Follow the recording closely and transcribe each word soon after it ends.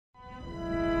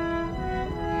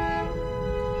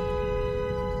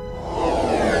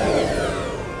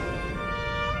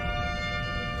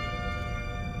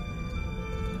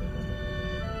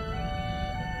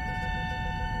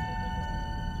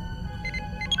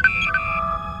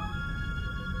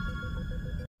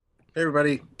Hey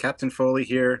everybody, Captain Foley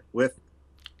here with,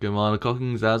 Good morning,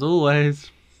 Cockings, as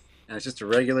always. and it's just a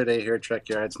regular day here at Trek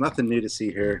Yards. Nothing new to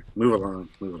see here. Move along,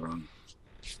 move along.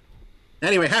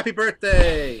 Anyway, happy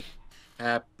birthday!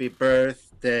 Happy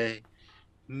birthday,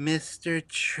 Mr.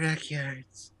 Trek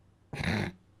Yards.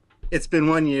 It's been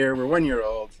 1 year, we're 1 year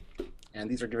old, and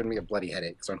these are giving me a bloody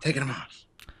headache, so I'm taking them off.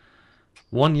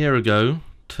 1 year ago,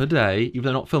 today, even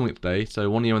though not filming it today, so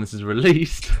 1 year when this is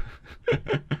released,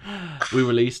 we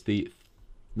released the.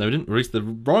 No, we didn't release the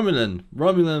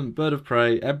Romulan Bird of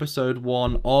Prey, episode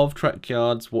 1 of Trek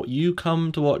Yards, what you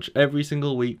come to watch every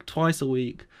single week, twice a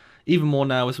week, even more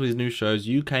now with some of these new shows.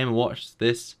 You came and watched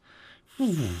this,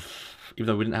 even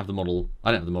though we didn't have the model.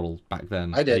 I didn't have the model back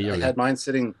then, I a did. year I ago. had mine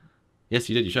sitting Yes,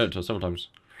 you did, you showed it to us several times.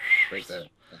 right there.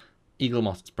 Eagle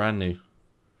Moss, it's brand new.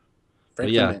 But Frank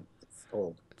from yeah, Mint. It's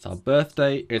old. it's our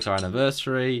birthday, it's our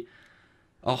anniversary.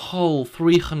 A whole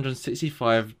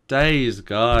 365 days,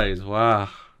 guys. Wow.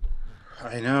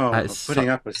 I know. That I'm is putting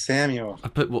up with Samuel. I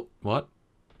put what? What?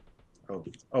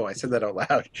 Oh, I said that out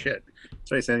loud. Shit.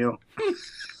 Sorry, Samuel.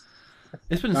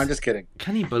 It's been. No, I'm just kidding.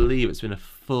 Can you believe it's been a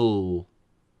full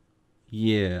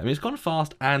year? I mean, it's gone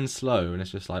fast and slow, and it's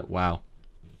just like, wow.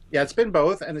 Yeah, it's been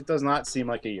both, and it does not seem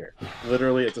like a year.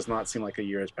 Literally, it does not seem like a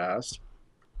year has passed.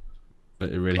 But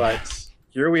it really But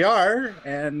here we are,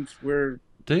 and we're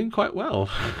doing quite well.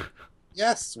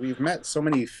 yes, we've met so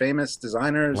many famous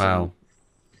designers and Wow.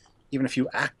 even a few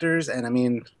actors. And I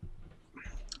mean,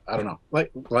 I don't know.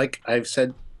 Like I've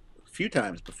said a few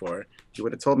times before, if you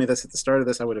would have told me this at the start of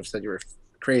this, I would have said you were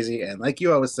crazy. And like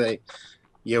you always say,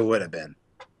 you would have been.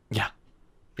 Yeah.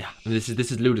 Yeah. This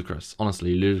is ludicrous.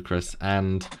 Honestly, ludicrous.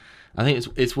 And I think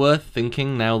it's worth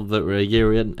thinking now that we're a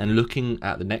year in and looking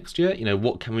at the next year. You know,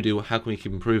 what can we do? How can we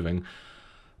keep improving?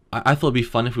 I thought it'd be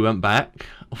fun if we went back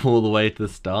all the way to the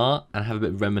start and have a bit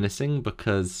of reminiscing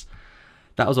because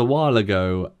that was a while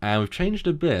ago and we've changed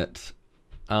a bit.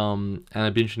 And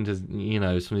it'd be interesting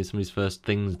to some of these first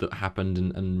things that happened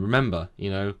and remember,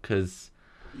 because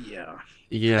Yeah.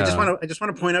 yeah, I just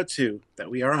want to point out too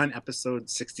that we are on episode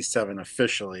 67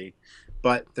 officially,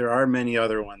 but there are many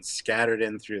other ones scattered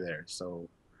in through there. So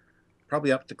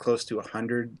probably up to close to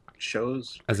 100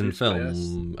 shows as in produced by us.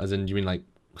 film, as in you mean like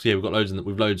so yeah, we've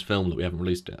loads filmed that we haven't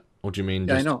released yet, or do you mean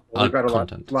Yeah, I just know. Well, we've got a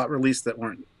content? lot released that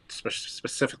weren't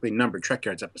specifically numbered Trek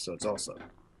Yards episodes also.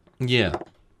 Yeah,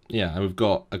 yeah, and we've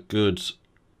got a good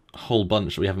whole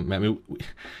bunch that we haven't made. I mean,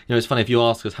 it's funny if you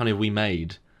ask us how many have we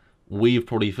made, we've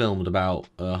probably filmed about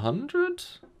 100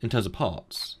 in terms of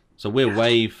parts. So we're Yeah.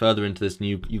 way further into this than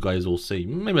you guys all see.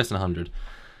 Maybe less than 100.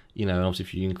 And obviously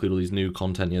if you include all these new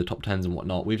content, the top tens and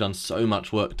whatnot, we've done so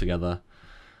much work together.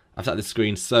 I've sat at this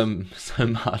screen so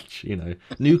much.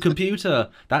 New computer.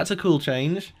 That's a cool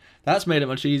change. That's made it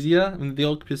much easier. I mean, the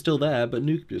old computer's still there, but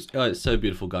new computer's. Oh, it's so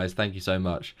beautiful, guys. Thank you so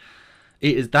much.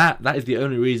 It is that is the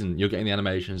only reason you're getting the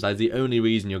animations. That is the only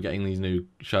reason you're getting these new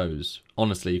shows,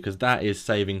 honestly, because that is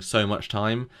saving so much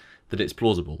time that it's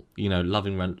plausible.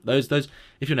 Loving those.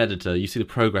 If you're an editor, you see the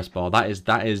progress bar. That is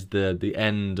the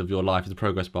end of your life. Is the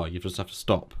progress bar. You just have to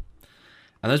stop,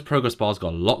 and those progress bars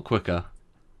got a lot quicker,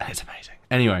 and it's amazing.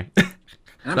 Anyway, And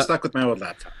I'm that, stuck with my old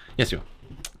laptop. yes, you are.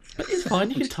 But it's fine.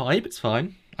 You can type. It's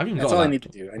fine. I've even That's got a all I need to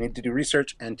laptop. do. I need to do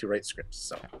research and to write scripts.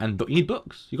 So And you need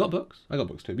books. You got books. I got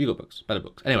books too. You got books. Better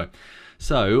books. Anyway,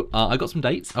 so I got some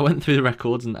dates. I went through the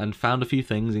records and found a few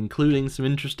things, including some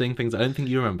interesting things I don't think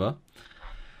you remember.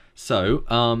 So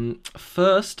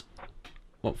first,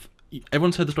 well,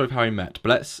 everyone's heard the story of how we met, but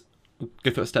let's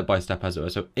go through it step by step as it were.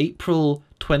 So April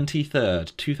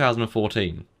 23rd,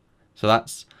 2014. So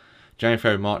that's January,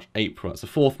 February, March, April. That's the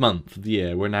fourth month of the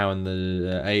year. We're now in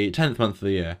the 10th month of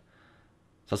the year.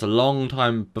 So that's a long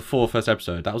time before first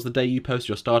episode. That was the day you posted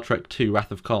your Star Trek II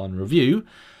Wrath of Khan review.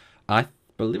 I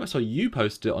believe I saw you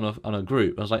post it on a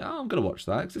group. I was like, oh, I'm gonna watch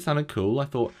that because it sounded cool. I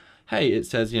thought, hey, it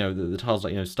says the title's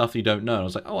like stuff you don't know. And I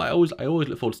was like, oh, I always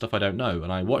look forward to stuff I don't know.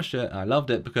 And I watched it and I loved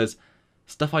it because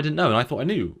stuff I didn't know and I thought I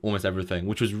knew almost everything,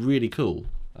 which was really cool.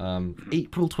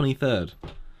 April 23rd.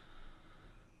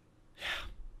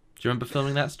 Do you remember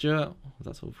filming that, Stuart? Was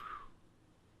that sort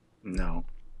no,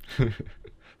 of...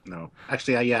 no.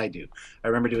 Actually, yeah, I do. I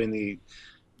remember doing the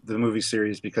movie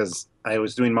series because I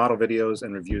was doing model videos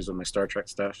and reviews of my Star Trek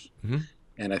stuff. Mhm.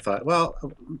 And I thought, well,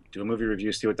 I'll do a movie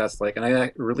review, see what that's like. And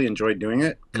I really enjoyed doing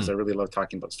it because I really love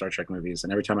talking about Star Trek movies.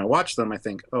 And every time I watch them, I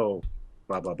think, oh,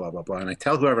 blah blah blah blah blah, and I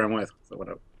tell whoever I'm with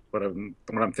what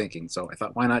I'm thinking. So I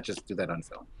thought, why not just do that on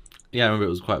film? Yeah, I remember it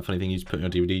was quite a funny thing. You just put on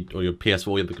your DVD or your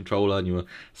PS4, you had the controller, and you were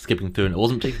skipping through, and it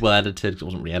wasn't particularly well edited. 'Cause it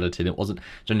wasn't re-edited. It wasn't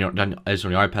just on your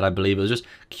iPad, I believe. It was just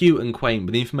cute and quaint,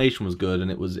 but the information was good,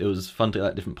 and it was fun to get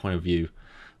that different point of view.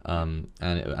 I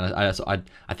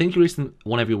think you release them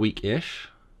one every week ish.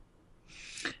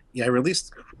 Yeah, I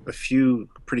released a few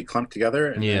pretty clumped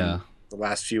together, and Yeah. then the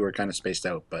last few were kind of spaced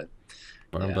out. But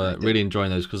But I yeah, I remember did. really enjoying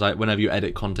those because whenever you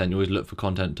edit content, you always look for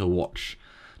content to watch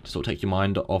to sort of take your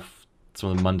mind off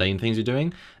some of the mundane things you're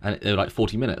doing. And they were like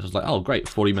 40 minutes. I was like, oh, great,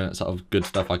 40 minutes of good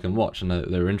stuff I can watch, and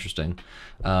they were interesting.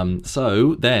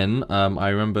 So then I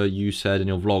remember you said in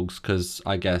your vlogs, because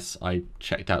I guess I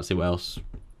checked out to see what else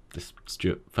this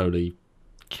Stuart Foley,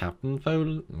 Captain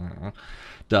Foley,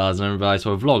 does. And I remember I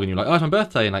saw a vlog, and you're like, oh, it's my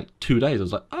birthday in like 2 days. I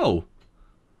was like, oh,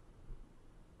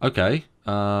 okay.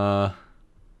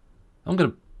 I'm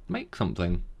gonna make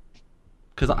something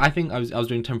because I think I was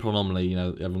doing temporal anomaly. You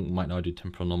know, everyone might know I do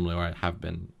temporal anomaly, or I have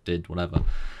been, did whatever.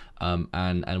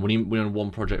 And when you're on one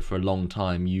project for a long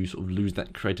time, you sort of lose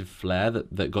that creative flair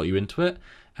that got you into it.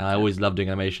 And I always love doing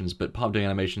animations, but part of doing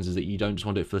animations is that you don't just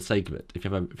want to do it for the sake of it. If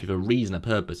you have a reason, a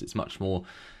purpose, it's much more.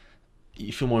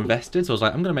 You feel more invested. So I was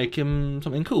like, I'm gonna make him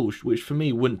something cool, which for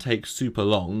me wouldn't take super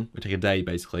long. It would take a day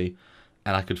basically,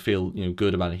 and I could feel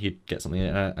good about it. He'd get something,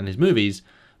 and his movies,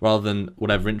 rather than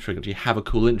whatever intro, actually have a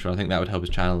cool intro. I think that would help his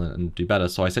channel and do better.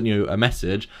 So I sent you a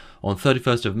message on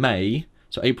 31st of May.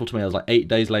 So April to May, I was like 8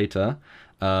 days later.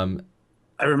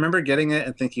 I remember getting it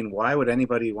and thinking, why would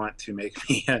anybody want to make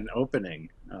me an opening,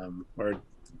 or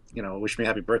wish me a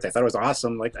happy birthday? I thought it was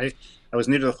awesome. Like I was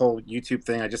new to the whole YouTube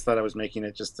thing. I just thought I was making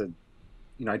it just to,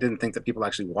 I didn't think that people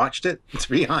actually watched it. To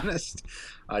be honest,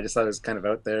 I just thought it was kind of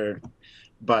out there.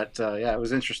 But yeah, it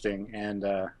was interesting, and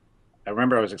I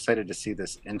remember I was excited to see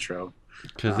this intro.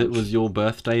 Because it was your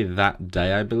birthday that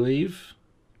day, I believe.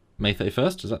 May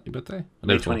 31st, is that your birthday?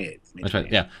 May 28th. May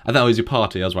 28th. Yeah, I thought it was your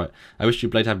party, I was right. I wished you a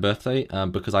belated happy birthday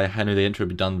because I knew the intro would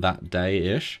be done that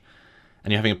day-ish.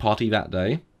 And you're having a party that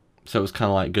day. So it was kind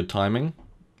of like good timing.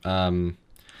 And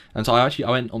so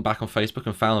I went back on Facebook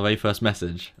and found the very first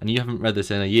message. And you haven't read this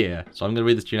in a year. So I'm going to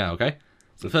read this to you now, okay?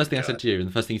 So the first thing I said to you and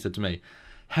the first thing you said to me.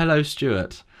 Hello,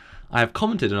 Stuart. I have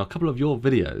commented on a couple of your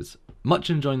videos. Much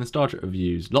enjoying the Star Trek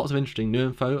reviews. Lots of interesting new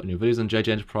info on your videos on JJ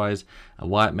Enterprise and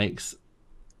why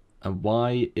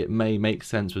it may make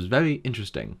sense was very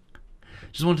interesting.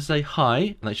 Just want to say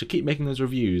hi, and I should keep making those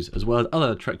reviews, as well as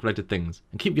other Trek-related things,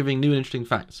 and keep giving new and interesting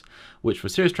facts, which for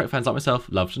serious Trek fans like myself,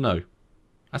 love to know.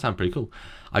 That sounds pretty cool.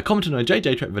 I commented on a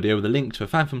JJ Trek video with a link to a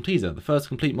fan film teaser, the first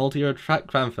complete multi-era Trek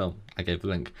fan film. I gave the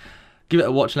link. Give it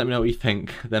a watch and let me know what you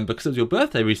think. Then, because it was your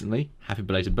birthday recently, happy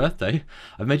belated birthday,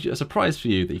 I've made you a surprise for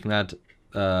you that you can add,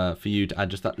 for you to add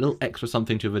just that little extra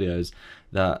something to your videos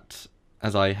that,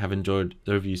 as I have enjoyed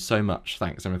the reviews so much.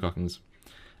 Thanks, Emma Cockins.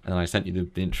 And then I sent you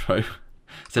the intro.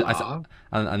 So I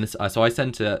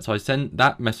sent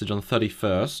that message on the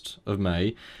 31st of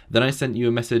May. Then I sent you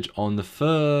a message on the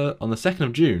 2nd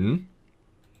of June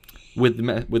with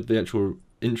the actual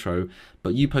intro.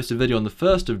 But you posted a video on the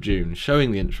 1st of June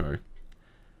showing the intro.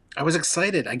 I was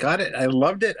excited. I got it. I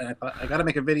loved it. And I thought, I got to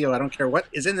make a video. I don't care what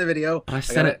is in the video. But I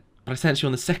sent it to you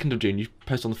on the 2nd of June. You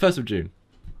posted on the 1st of June.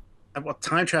 Well,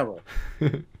 time travel.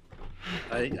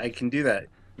 I can do that,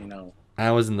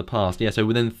 Hours in the past. Yeah, so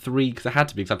within 3, because it had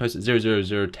to be, because I posted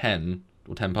 00010,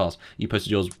 or 10 past. You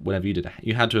posted yours whenever you did it.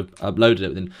 You had to have uploaded it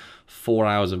within 4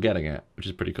 hours of getting it, which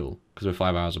is pretty cool, because we're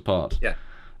 5 hours apart. Yeah.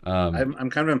 I'm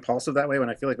kind of impulsive that way. When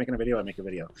I feel like making a video, I make a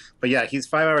video. But yeah, he's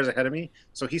 5 hours ahead of me.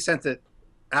 So he sent it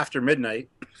after midnight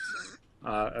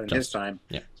on his time.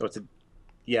 Yeah. So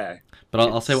yeah. But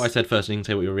I'll say what I said first, and you can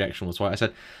say what your reaction was. Right? I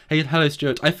said, "Hey, hello,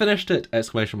 Stuart. I finished it!" ! I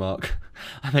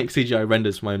make CGI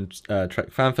renders for my own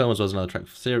Trek fan film as well as another Trek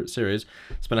series.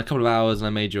 Spent a couple of hours, and I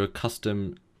made you a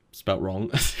custom, spelt wrong,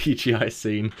 CGI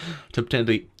scene to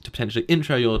potentially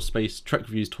intro your space Trek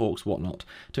reviews, talks, whatnot.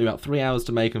 It took me about 3 hours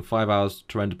to make and 5 hours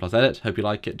to render plus edit. Hope you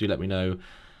like it. Do let me know.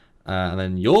 And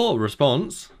then your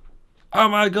response. Oh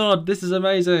my god, this is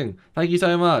amazing! Thank you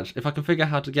so much. If I can figure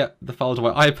out how to get the file to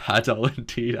my iPad, I'll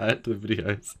indeed add it to the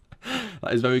videos.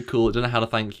 That is very cool. I don't know how to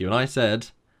thank you. And I said,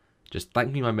 just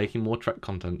thank me by making more Trek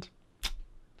content.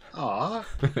 Aww.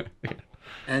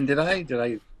 And did I?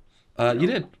 You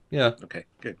did, yeah. Okay,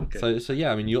 good. So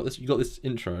yeah, I mean, you got this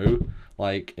intro,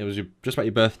 like it was just about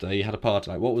your birthday. You had a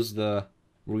party. Like, what was the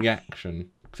reaction?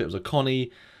 Because it was a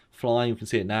Connie flying. You can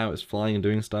see it now. It's flying and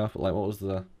doing stuff. But like, what was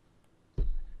the?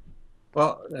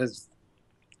 Well, as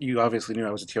you obviously knew,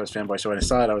 I was a TOS fanboy, so when I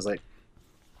saw it, I was like,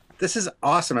 "This is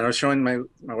awesome!" And I was showing my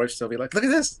wife Sylvie, like, "Look at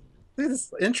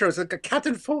this intro! It's like a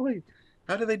Captain Foley.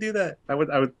 How did they do that?"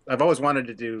 I've always wanted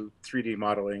to do 3D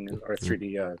modeling or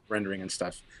 3D rendering and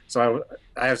stuff. So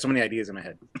I have so many ideas in my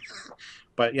head.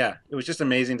 But yeah, it was just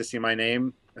amazing to see my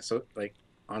name like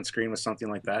on screen with something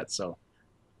like that. So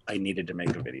I needed to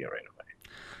make a video right away.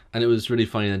 And it was really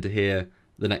funny then to hear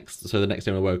the next day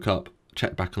when I woke up,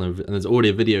 checked back on and there's already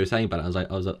a video saying about it.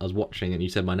 I was watching, and you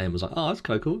said my name. I was like, oh, that's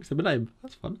kind of cool. You said my name.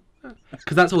 That's fun.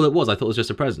 Because that's all it was. I thought it was just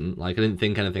a present. Like, I didn't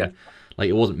think anything. Yeah. Like,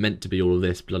 it wasn't meant to be all of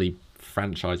this bloody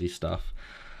franchisey stuff.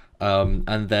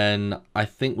 And then I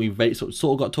think we sort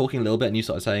of got talking a little bit, and you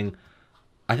started saying,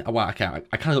 I kind of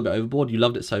got a bit overboard. You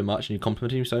loved it so much, and you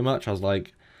complimented me so much. I was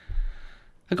like,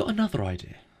 I got another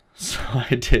idea. So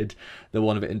I did the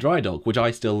one of it in Dry Dock, which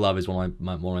I still love, is one of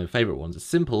my favourite ones. It's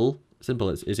simple, it's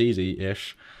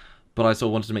easy-ish, but I sort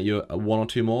of wanted to make you a one or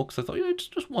two more, because I thought,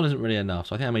 just one isn't really enough.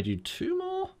 So I think I made you two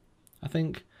more. I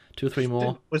think 2 or 3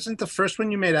 more. Wasn't the first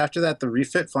one you made after that the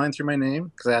refit flying through my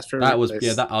name? Because I asked for that was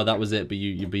that was it. But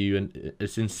you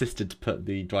insisted to put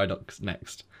the Dry Docks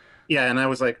next. Yeah, and I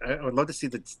was like, I would love to see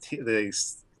the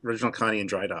original Connie in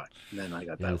Dry Dock, and then I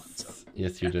got that one. So.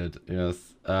 Yes, you did.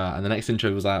 Yes, and the next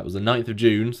intro was the 9th of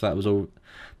June. So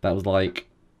that was like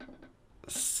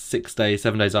 7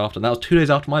 days after. And that was 2 days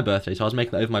after my birthday. So I was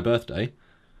making that over my birthday.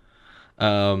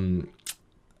 And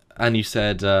you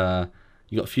said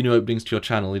you got a few new openings to your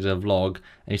channel. You did a vlog,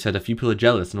 and you said a few people are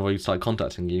jealous and already started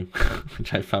contacting you,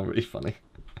 which I found really funny.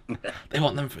 They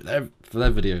want them for their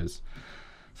videos.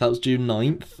 So that was June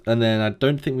 9th, and then I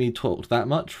don't think we talked that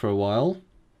much for a while.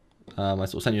 I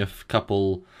sort of sent you a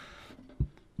couple,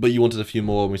 but you wanted a few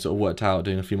more, and we sort of worked out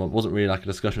doing a few more. It wasn't really like a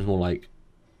discussion. It was more like,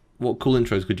 what cool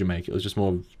intros could you make? It was just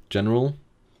more general.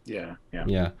 Yeah.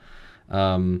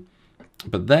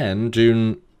 But then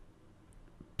June,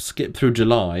 skip through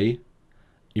July,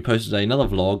 you posted another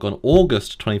vlog on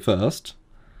August 21st.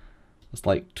 That's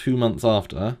like 2 months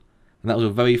after. And that was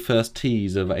your very first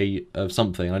tease of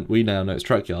something. We now know it's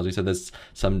Trek Yards. You said there's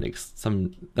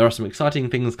there are some exciting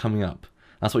things coming up.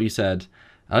 That's what you said.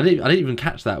 And I didn't even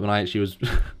catch that when I actually was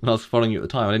when I was following you at the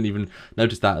time. I didn't even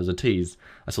notice that as a tease.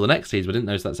 I saw the next tease, but I didn't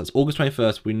notice that. So that's August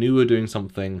 21st. We knew we were doing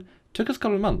something. Took us a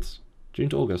couple of months, June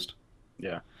to August.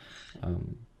 Yeah. I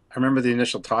remember the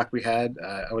initial talk we had.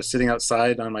 I was sitting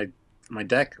outside on my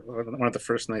deck, one of the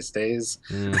first nice days,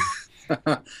 and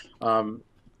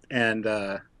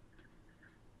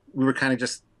we were kind of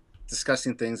just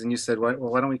discussing things, and you said, well,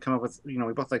 why don't we come up with, we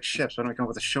both like ships, why don't we come up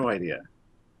with a show idea?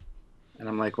 And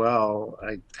I'm like, well,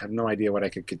 I have no idea what I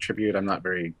could contribute. I'm not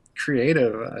very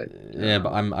creative.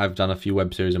 But I've done a few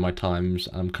web series in my times.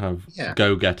 I'm kind of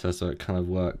go-getter, so it kind of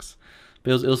works.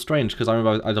 But it was strange, because I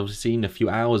remember I'd obviously seen a few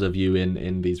hours of you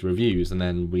in these reviews, and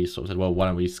then we sort of said, well, why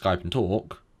don't we Skype and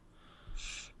talk?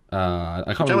 I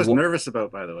can't remember. I was nervous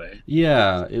about, by the way.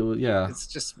 Yeah, it was. Yeah, it's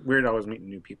just weird always meeting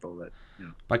new people that.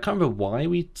 But I can't remember why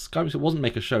we Skyped. It wasn't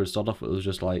make a show to start off with. It was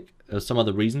just like there was some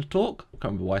other reason to talk. I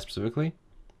can't remember why specifically.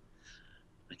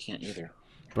 I can't either.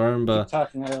 But I remember. Keep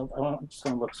talking. I'm just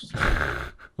gonna look.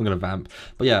 I'm gonna vamp.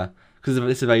 But yeah, because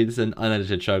this is an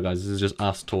unedited show, guys. This is just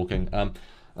us talking.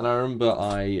 And I remember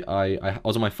I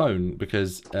was on my phone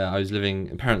because I was living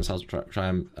in parents' house, which I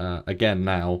am again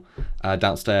now,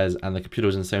 downstairs, and the computer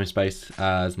was in the same space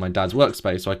as my dad's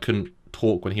workspace, so I couldn't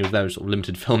talk when he was there. It was sort of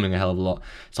limited filming a hell of a lot,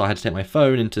 so I had to take my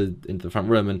phone into the front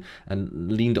room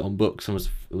and leaned it on books and was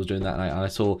doing that. And I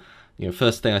saw,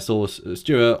 first thing I saw was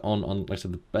Stuart on like I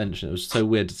said, the bench, and it was so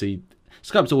weird to see.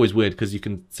 Skype's always weird because you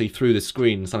can see through the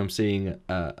screen. So I'm seeing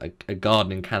a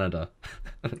garden in Canada.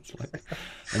 And it's like,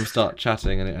 and we start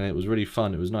chatting, and it was really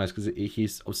fun. It was nice because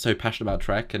he's so passionate about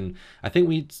Trek, and I think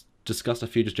we discussed a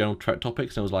few just general Trek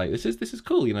topics, and I was like, this is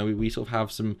cool. We sort of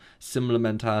have some similar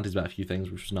mentalities about a few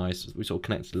things, which was nice. We sort of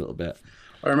connected a little bit.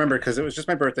 I remember because it was just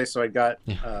my birthday, so I got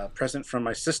a present from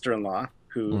my sister-in-law,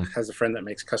 who has a friend that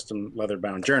makes custom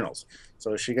leather-bound journals.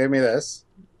 So she gave me this.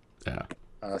 Yeah.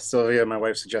 Sylvia, my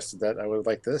wife, suggested that I would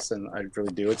like this, and I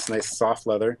really do. It's nice, soft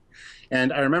leather.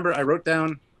 And I remember I wrote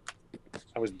down,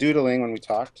 I was doodling when we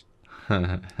talked.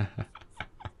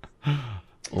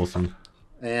 Awesome.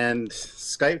 And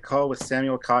Skype call with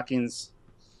Samuel Calkins,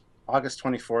 August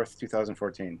 24th,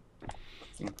 2014.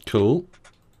 Cool.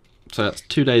 So that's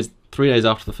 3 days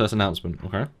after the first announcement.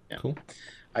 Okay, yeah. Cool.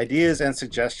 Ideas and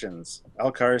suggestions,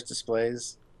 LCARS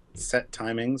displays, set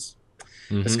timings,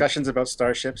 discussions about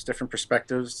starships, different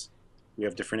perspectives. We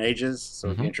have different ages, so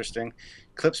it'll be interesting.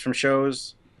 Clips from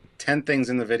shows, 10 things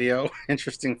in the video,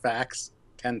 interesting facts,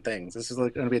 10 things. This is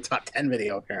going to be a top 10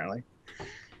 video, apparently.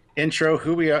 Intro,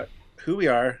 who we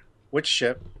are, which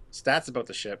ship, stats about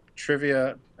the ship,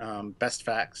 trivia, best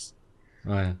facts.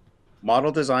 Oh, yeah.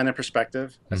 Model design and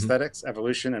perspective, aesthetics,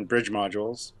 evolution, and bridge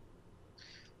modules.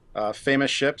 Famous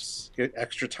ships, get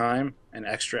extra time and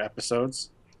extra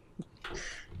episodes.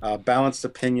 Balanced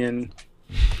opinion.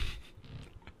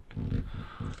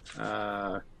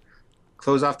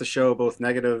 Close off the show, both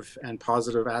negative and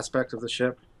positive aspect of the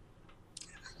ship.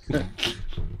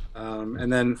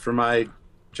 And then for my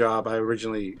job. I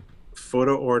originally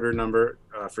photo order number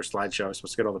for slideshow. I was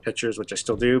supposed to get all the pictures, which I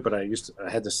still do, but I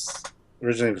had this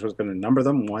originally was going to number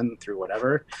them 1 through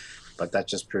whatever, but that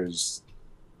just proves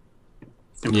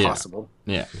impossible.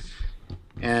 Yeah.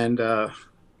 And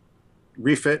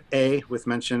refit A with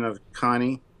mention of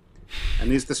Connie,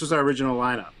 and this was our original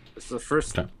lineup. This is the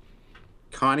first. Okay.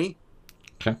 Connie.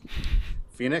 Okay.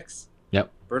 Phoenix.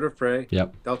 Yep. Bird of Prey.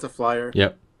 Yep. Delta Flyer.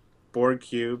 Yep. Borg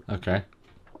Cube. Okay.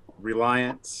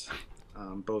 Reliant.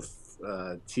 Both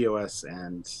TOS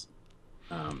and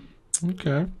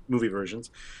Okay. movie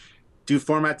versions. Do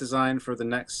format design for the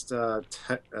next.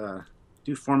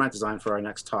 Do format design for our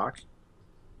next talk.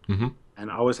 Mm-hmm. And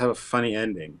always have a funny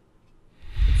ending.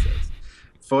 It says,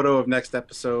 photo of next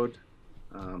episode.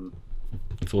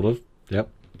 Sort of. Yep.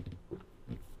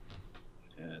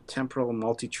 Temporal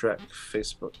multi-track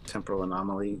Facebook temporal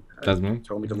anomaly. Desmond.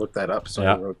 Told me to look that up, so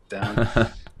Yeah. I wrote down.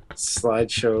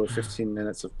 Slideshow, 15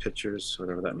 minutes of pictures,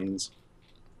 whatever that means.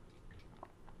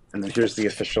 And then here's the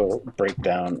official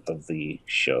breakdown of the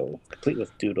show, complete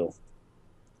with doodle.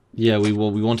 Yeah, we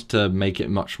wanted to make it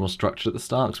much more structured at the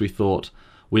start because we thought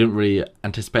we didn't really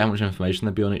anticipate how much information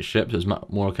there'd be on each ship. So it was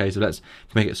more a case of let's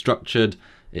make it structured.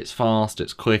 It's fast.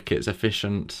 It's quick. It's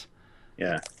efficient.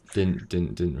 Yeah.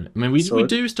 Didn't. I mean, we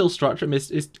do still structure. I mean,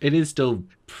 it is still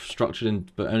structured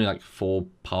but only like 4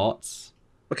 parts.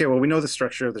 Okay, well, we know the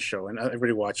structure of the show, and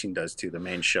everybody watching does too, the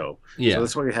main show. Yeah. So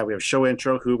that's what we have. We have show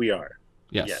intro, who we are.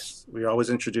 Yes. Yes. We always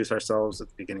introduce ourselves at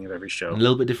the beginning of every show. A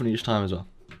little bit different each time as well.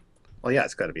 Well, yeah,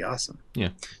 it's got to be awesome.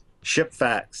 Yeah. Ship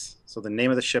facts. So the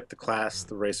name of the ship, the class,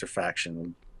 the race or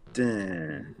faction.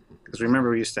 Because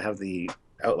remember, we used to have the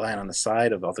outline on the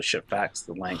side of all the ship facts,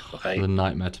 the length, the height, The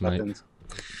nightmare to make. weapons.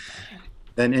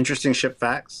 Then interesting ship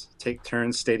facts. Take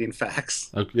turns stating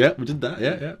facts. Oh, yeah, we did that.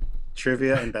 Yeah.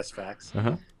 Trivia and best facts. Uh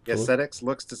huh. The aesthetics,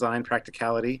 looks, design,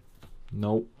 practicality.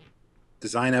 Nope.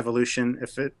 Design evolution,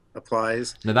 if it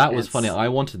applies. Now that was It's- funny. I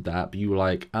wanted that, but you were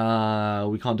like,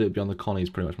 we can't do it beyond the Connies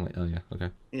pretty much. I'm like, oh yeah, okay.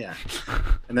 Yeah.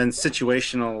 And then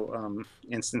situational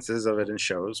instances of it in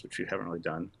shows, which we haven't really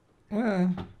done.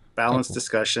 Balanced Couple.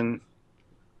 discussion,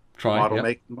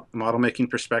 Try. model making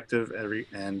perspective,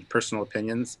 and personal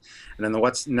opinions. And then the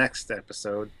what's next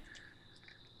episode.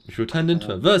 Which were turned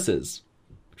into a versus,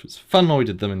 which was fun while we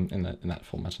did them in that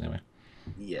format anyway.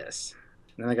 Yes.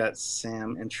 And then I got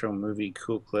Sam intro movie,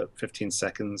 cool clip, 15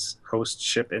 seconds, host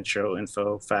ship intro,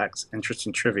 info, facts,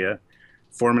 interesting trivia,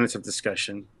 4 minutes of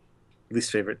discussion, least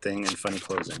favorite thing, and funny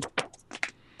closing.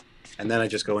 And then I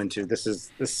just go into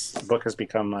this book has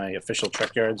become my official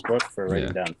Trek Yards book for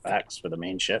writing down facts for the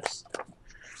main ships.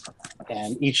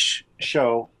 And each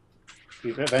show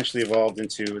we've eventually evolved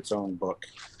into its own book.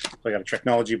 So I got a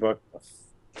Treknology book,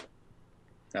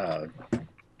 I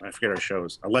forget our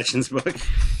shows, a Legends book.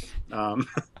 And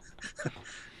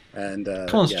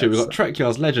Come on, Stu, we've got Trek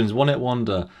Yards, Legends, One Hit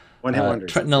Wonder, One Hit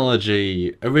Wonders.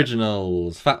 Treknology,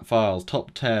 Originals, Fat Files,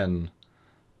 Top 10.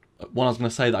 One I was going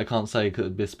to say that I can't say because it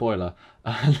would be a spoiler.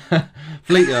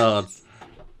 Fleet Yards,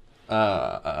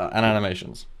 and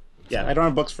Animations. Yeah, I don't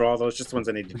have books for all those, just the ones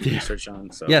I need to do research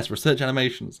on. So. Yes, research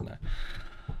animations. No.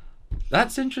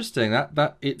 That's interesting.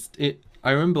 I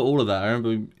remember all of that. I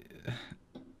remember.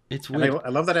 It's And weird. I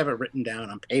love that I have it written down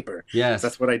on paper. Yes.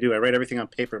 That's what I do. I write everything on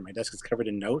paper. My desk is covered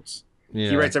in notes. Yeah.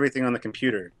 He writes everything on the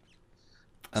computer.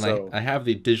 And So- I have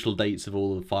the digital dates of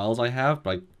all the files I have,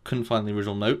 but I couldn't find the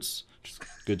original notes. Which is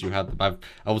good you had them.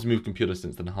 I was moved computers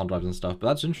since then, hard drives and stuff. But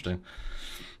that's interesting.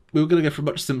 We were going to go for a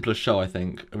much simpler show, I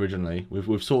think, originally.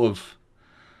 We've sort of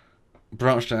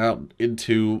branched out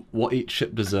into what each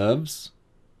ship deserves.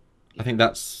 I think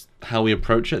that's how we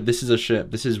approach it. This is a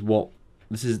ship. This is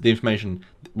the information.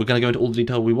 We're going to go into all the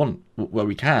detail we want, where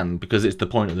we can, because it's the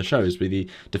point of the show, is to be the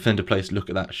definitive place to look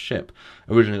at that ship.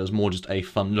 Originally, it was more just a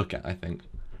fun look at, I think.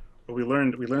 But we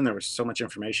learned there was so much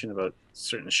information about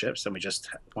certain ships, and we just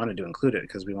wanted to include it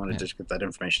because we wanted to get that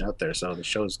information out there. So the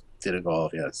shows did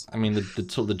evolve, yes. I mean, the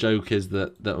sort of the joke is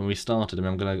that when we started, I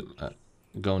mean, I'm going to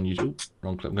go on YouTube. Oops,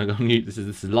 wrong clip. I'm going to go on YouTube. This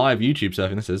is live YouTube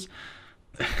surfing. This is.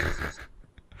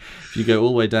 If you go all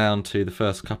the way down to the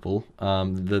first couple,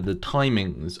 the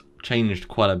timings changed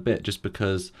quite a bit just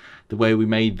because the way we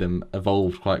made them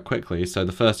evolved quite quickly. So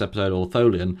the first episode,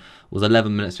 Ortholian, was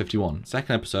 11 minutes 51.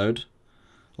 Second episode,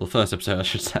 or the first episode I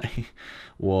should say,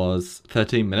 was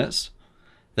 13 minutes.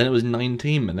 Then it was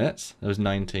 19 minutes. It was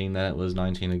 19, then it was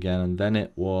 19 again, and then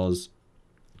it was...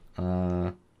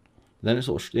 then it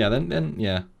sort of... Yeah, then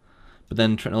yeah. But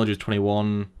then Treknology was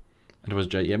 21... And it was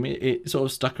J. I mean, it sort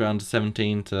of stuck around to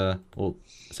 17 to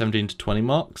 20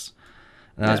 marks.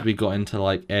 And as we got into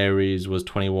like Ares was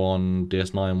 21,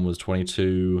 DS9 was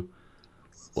 22,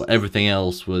 everything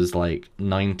else was like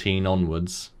 19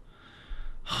 onwards.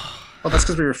 Well, that's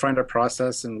because we refined our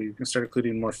process and we started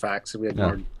including more facts, and we had Yeah.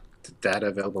 more data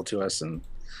available to us. And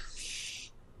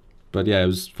But yeah, it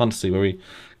was fun to see where we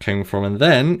came from. And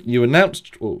then you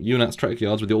announced Trek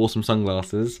Yards with your awesome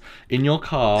sunglasses in your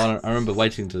car. And I remember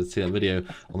waiting to see that video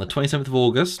on the 27th of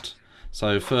August.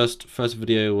 So first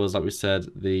video was, like we said,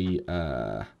 the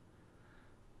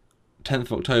 10th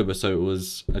of October. So it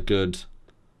was a good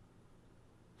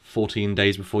 14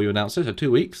 days before you announced it. So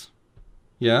 2 weeks.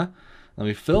 Yeah. And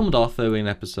we filmed our Thirteen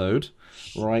episode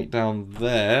right down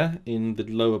there in the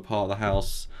lower part of the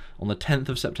house on the 10th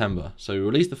of September. So we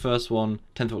released the first one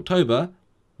 10th of October.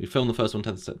 We filmed the first one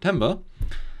 10th of September.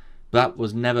 That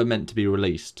was never meant to be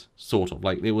released, sort of.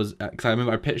 Like, it was, because I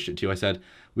remember I pitched it to you. I said,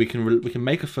 we can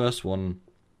make a first one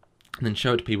and then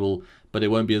show it to people, but it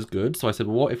won't be as good. So I said,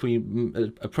 well, what if we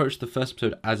approach the first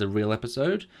episode as a real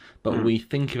episode, but we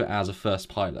think of it as a first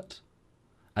pilot?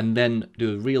 And then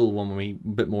do the real one when we a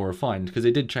bit more refined, because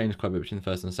it did change quite a bit between the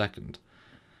first and the second.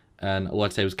 And all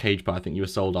I'd say was Cage, but I think you were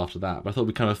sold after that. But I thought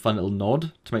it'd be kind of a fun little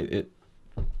nod to make it.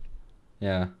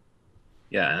 Yeah.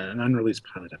 yeah, an unreleased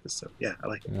pilot episode. Yeah, I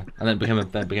like it. Yeah. And then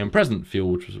it became present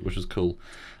fuel, which was cool.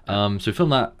 So we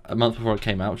filmed that a month before it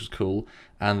came out, which was cool.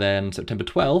 And then September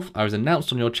 12th, I was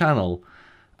announced on your channel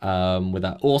with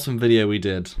that awesome video we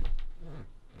did.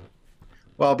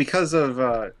 Well, because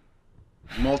of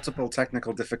multiple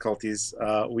technical difficulties,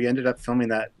 we ended up filming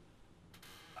that,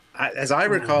 as I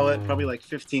recall it, probably like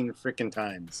 15 freaking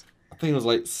times. I think it was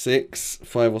like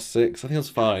 5 or 6. I think it was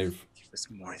 5. It was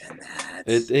more than that.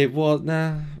 It was,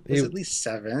 nah. It was at least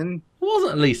 7. It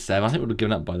wasn't at least 7. I think we would have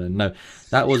given up by then. No,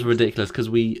 that was ridiculous because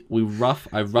I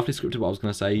roughly scripted what I was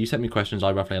going to say. You sent me questions,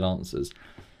 I roughly had answers.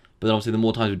 But then obviously the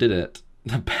more times we did it,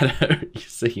 the better you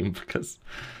seem,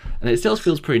 and it still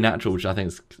feels pretty natural, which I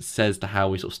think says to how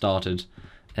we sort of started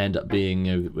and end up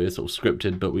being, we're sort of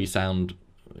scripted, but we sound,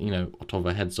 on top of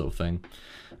our head sort of thing.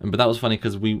 But that was funny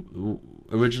because we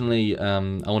originally,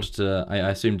 I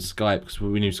assumed Skype, because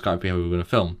we knew Skype we were going to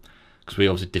film, because we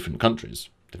obviously different countries,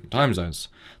 different time zones.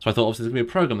 So I thought obviously there's going to be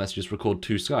a program that's just record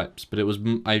 2 Skypes, but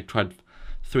I tried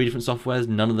 3 different softwares,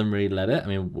 none of them really let it. I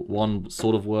mean, one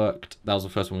sort of worked, that was the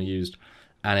first one we used,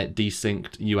 and it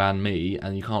desynced you and me,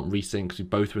 and you can't resync because you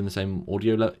both were in the same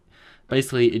audio.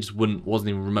 Basically, it just wasn't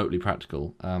even remotely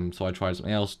practical. So I tried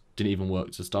something else, didn't even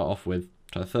work to start off with.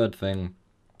 Tried a third thing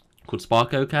called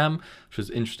SparkoCam, which was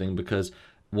interesting because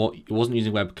it wasn't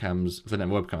using webcams, because I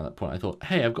didn't have a webcam at that point. I thought,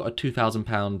 hey, I've got a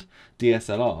 £2,000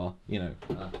 DSLR,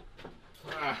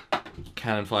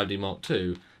 Canon 5D Mark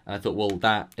II, and I thought, well,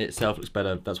 that itself looks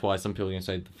better. That's why some people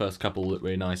say the first couple look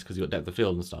really nice because you've got depth of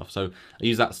field and stuff. So I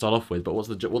used that to start off with. But what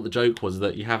the joke was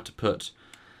that you have to put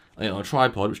on a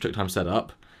tripod, which took time to set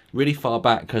up, really far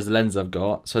back because the lens I've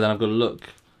got. So then I've got to look.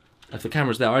 If the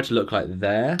camera's there, I had to look like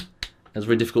there. It was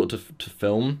very difficult to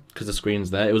film because the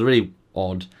screen's there. It was really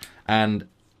odd, and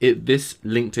this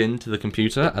linked into the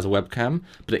computer as a webcam,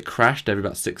 but it crashed every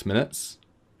about 6 minutes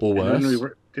or worse.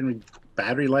 Didn't we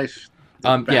battery life?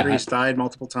 Batteries died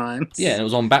multiple times. Yeah, and it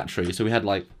was on battery, so we had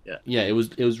it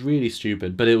was really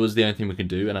stupid, but it was the only thing we could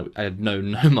do, and I had no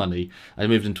money. I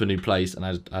moved into a new place, and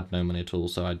I had no money at all,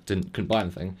 so I couldn't buy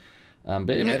anything. But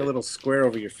you had a little square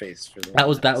over your face for that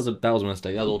was a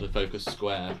mistake. That was autofocus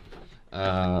square.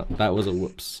 That was a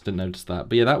whoops. Didn't notice that.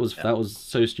 But yeah, that was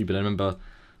so stupid. I remember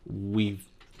we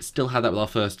still had that with our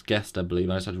first guest, I believe.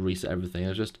 I just had to reset everything. It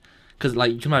was just because,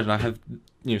 you can imagine, I have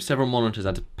several monitors.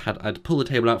 I had to pull the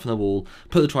table out from the wall,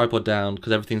 put the tripod down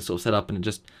because everything's sort of set up, and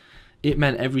it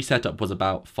meant every setup was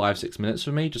about 5-6 minutes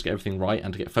for me, just get everything right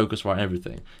and to get focus right and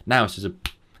everything. Now it's just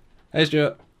hey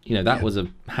Stuart, that was a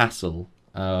hassle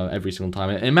every single time.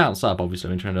 It mounts up obviously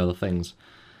when you're trying to do other things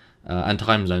and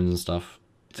time zones and stuff.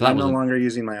 So I'm no longer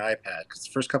using my iPad because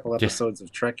the first couple episodes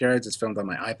of Trek Yards is filmed on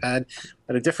my iPad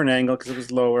at a different angle because it was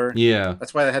lower. Yeah.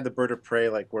 That's why I had the bird of prey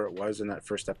where it was in that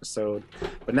first episode.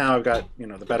 But now I've got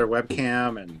the better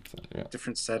webcam and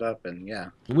different setup and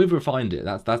We've refined it.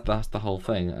 That's the whole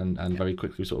thing, and very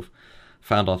quickly sort of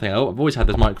found our thing. I've always had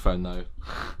this microphone though,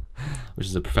 which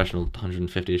is a professional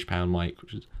 £150-ish mic,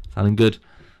 which is sounding good.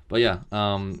 But yeah, so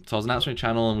I was announcing a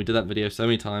channel and we did that video so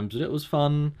many times, but it was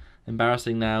fun.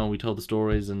 Embarrassing now, and we told the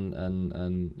stories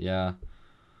and yeah.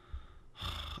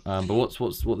 But what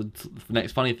the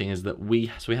next funny thing is that we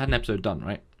had an episode done,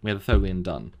 right? We had the third one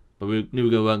done, but we knew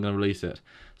we weren't going to release it.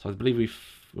 So I believe we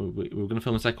were going to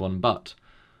film a second one, but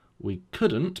we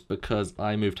couldn't because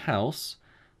I moved house,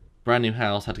 brand new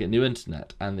house, had to get new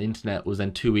internet, and the internet was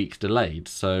then 2 weeks delayed.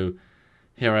 So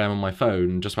here I am on my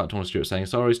phone, just about to Stuart saying,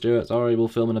 "Sorry, Stuart, sorry, we'll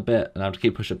film in a bit," and I have to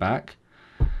keep pushing it back.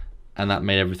 and that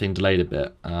made everything delayed a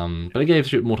bit. But it gave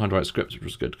us more time to write scripts, which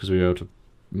was good because we were able to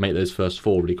make those first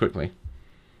 4 really quickly.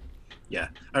 Yeah,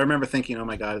 I remember thinking, "Oh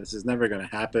my God, this is never going to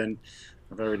happen.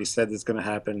 I've already said this is going to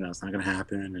happen. Now it's not going to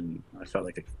happen," and I felt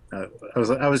like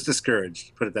I was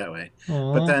discouraged, put it that way. But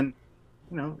Aww. then,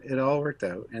 it all worked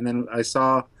out, and then I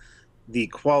saw the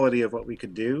quality of what we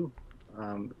could do.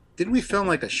 Didn't we film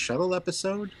like a shuttle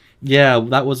episode, Yeah,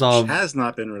 that was which our. has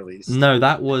not been released? No,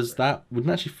 that was that. We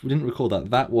didn't record that.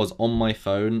 That was on my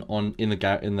phone in the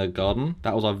garden.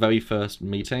 That was our very first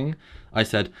meeting. I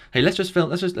said, "Hey, let's just film.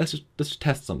 Let's just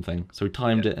test something." So we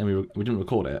timed Yeah, it and we didn't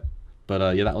record it.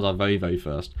 But yeah, that was our very very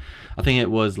first. I think it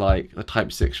was like a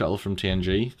Type 6 shuttle from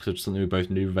TNG because it's something we both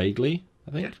knew vaguely.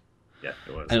 I yeah, think. yeah.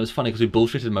 It was. And it was funny because we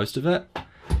bullshitted most of it,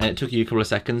 and it took you a couple of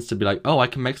seconds to be like, "Oh, I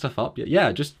can make stuff up." Yeah,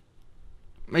 yeah, just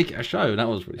make it a show. And that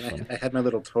was really And fun. I had my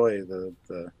little toy, the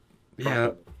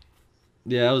Yeah,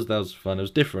 yeah, that was fun. It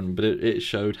was different, but it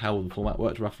showed how the format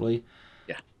worked roughly.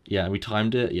 yeah. Yeah, and we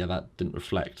timed it. Yeah, that didn't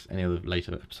reflect any of the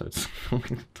later episodes.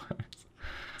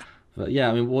 But yeah,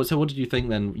 I mean, so what did you think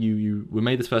then? We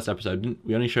made this first episode.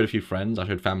 We only showed a few friends. I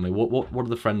showed family. What did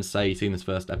the friends say seeing this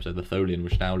first episode, the Tholian,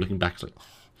 which now looking back, it's like,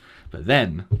 but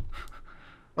then,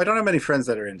 Well, I don't have many friends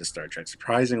that are into Star Trek,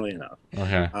 surprisingly enough.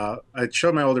 okay, I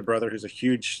showed my older brother, who's a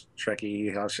huge Trekkie.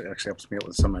 He actually helps me out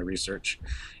with some of my research,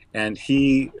 and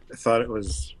he thought it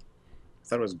was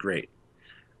great.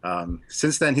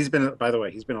 Since then, by the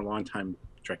way, he's been a long time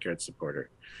Trekyard supporter.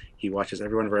 He watches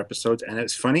every one of our episodes, and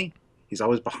it's funny. He's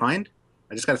always behind.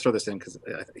 I just got to throw this in because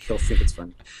he'll think it's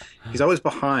funny. He's always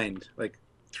behind, like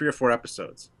 3 or 4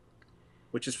 episodes,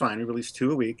 which is fine. We release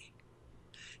 2 a week.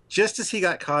 Just as he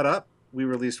got caught up, we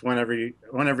released one every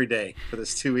day for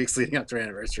this 2 weeks leading up to our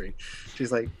anniversary.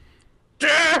 She's like,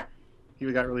 "Gah!"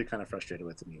 He got really kind of frustrated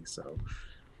with me, so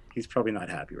he's probably not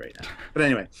happy right now. But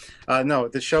anyway, no,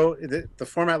 the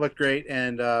format looked great,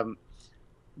 and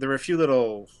there were a few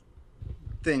little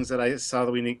things that I saw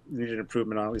that we needed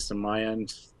improvement on, at least on my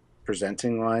end,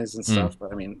 presenting wise and mm. stuff.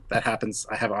 But I mean, that happens.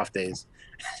 I have off days,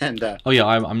 and Oh yeah,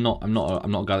 I'm not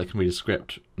a guy that can read a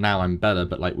script. Now I'm better,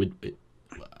 but like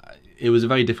it was a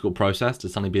very difficult process to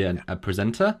suddenly be a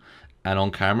presenter and on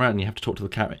camera, and you have to talk to the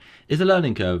camera. It's a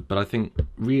learning curve, but I think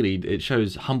really it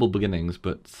shows humble beginnings,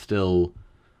 but still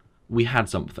we had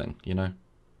something, you know.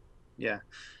 yeah.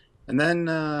 And then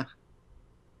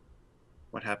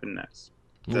what happened next?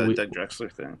 Well, The Doug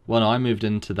Drexler thing. no, I moved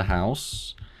into the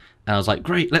house, and I was like,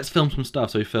 great, let's film some stuff.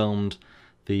 So we filmed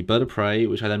the Bird of Prey,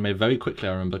 which I then made very quickly.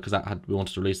 I remember because we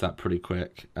wanted to release that pretty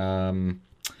quick.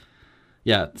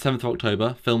 Yeah, 7th of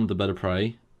October, filmed the Bird of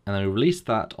Prey, and then we released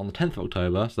that on the 10th of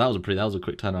October. So that was a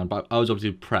quick turnaround. But I was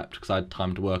obviously prepped because I had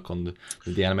time to work on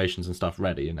the animations and stuff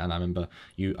ready. And I remember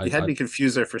You had me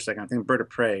confused there for a second. I think Bird of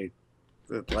Prey,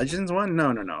 the Legends one.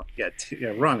 No, no, no. Yeah,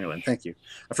 Romulan. Thank you.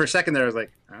 For a second there, I was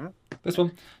like, huh? this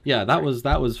one. Yeah, that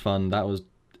was fun. That was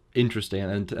interesting,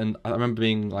 and I remember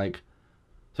being like,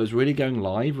 so it's really going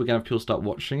live. We're gonna have people start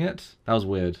watching it. That was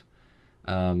weird.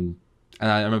 And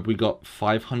I remember we got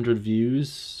 500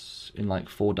 views in like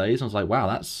 4 days. I was like, wow,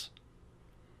 that's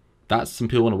some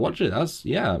people want to watch it.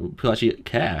 Yeah, people actually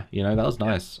care. You know, that was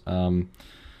nice. And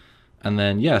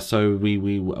then yeah, so we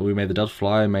made the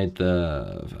Dudfly, made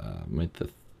the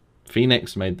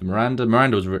Phoenix, made the Miranda.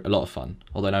 Miranda was a lot of fun.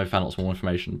 Although now we found lots more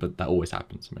information, but that always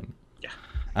happens. I mean, Yeah.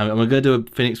 and we're going to do a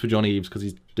Phoenix with John Eves because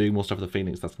he's doing more stuff with the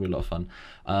Phoenix. That's going to be a lot of fun.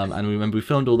 And we remember we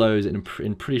filmed all those in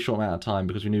pretty short amount of time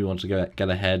because we knew we wanted to get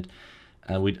ahead.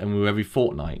 And we were every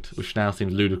fortnight, which now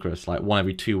seems ludicrous, like one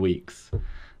every 2 weeks.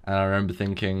 And I remember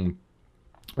thinking,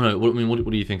 what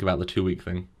do you think about the 2 week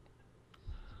thing?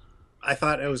 I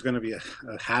thought it was going to be a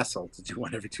hassle to do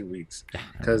one every 2 weeks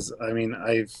because I mean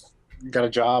I've got a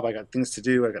job, I got things to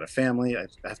do, I got a family, I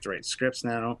have to write scripts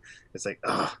now. It's like,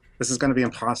 oh, this is going to be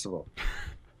impossible.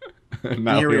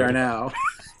 Now Here we are now,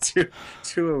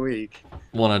 two a week.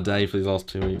 One a day for these last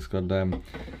 2 weeks. God damn.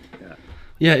 Yeah.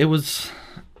 Yeah, it was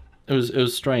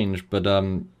strange, but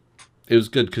it was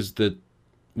good because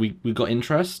we got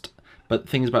interest. But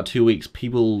things about 2 weeks,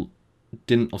 people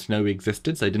didn't also know we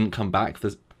existed, so they didn't come back.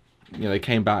 They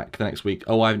came back the next week.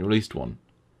 Oh, I haven't released one.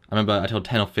 I remember I told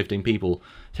 10 or 15 people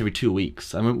every 2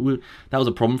 weeks. I mean, that was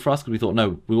a problem for us because we thought,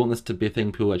 no, we want this to be a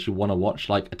thing people actually want to watch,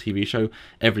 like a TV show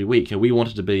every week. And we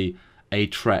wanted to be a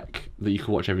Trek that you could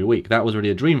watch every week. That was really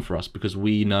a dream for us because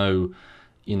we know,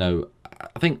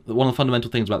 I think one of the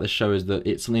fundamental things about this show is that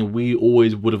it's something we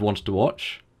always would have wanted to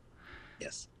watch.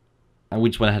 Yes. And we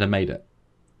just went ahead and made it.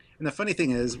 And the funny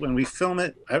thing is, when we film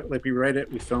it, like we write it,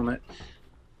 we film it,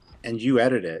 and you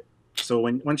edit it. So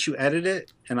once you edit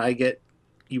it and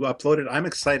you upload it, I'm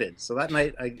excited. So that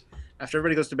night, after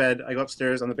everybody goes to bed, I go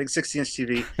upstairs on the big 60-inch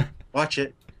TV, watch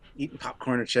it, eating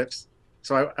popcorn or chips.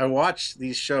 So I watch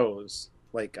these shows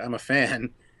like I'm a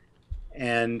fan,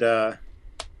 and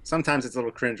sometimes it's a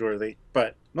little cringeworthy,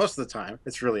 but most of the time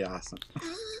it's really awesome.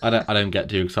 I don't get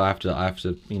to because I have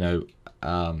to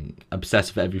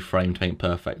obsess with every frame to make it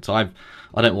perfect. So I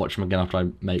don't watch them again after I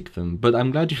make them. But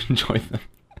I'm glad you enjoy them.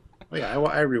 Oh yeah,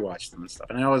 I rewatch them and stuff,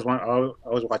 and I always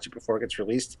watch it before it gets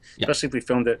released, Yeah. especially if we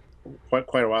filmed it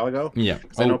quite a while ago. Yeah.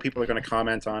 Because I know people are going to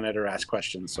comment on it or ask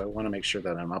questions, so I want to make sure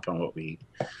that I'm up on what we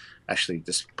actually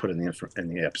just put in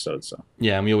the episode. So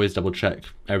Yeah, and we always double check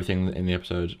everything in the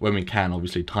episode when we can.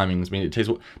 Obviously, timings. I mean, it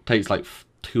takes like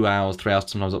 2 hours, 3 hours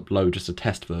to sometimes upload just a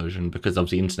test version because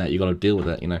obviously internet you got to deal with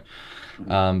it, you know.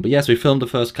 But yes, we filmed the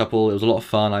first couple. It was a lot of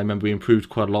fun. I remember we improved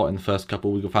quite a lot in the first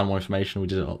couple. We found more information. We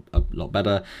did it a lot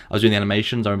better. I was doing the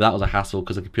animations. I remember that was a hassle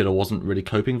because the computer wasn't really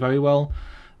coping very well.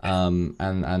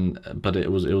 But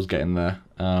it was getting there.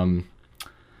 And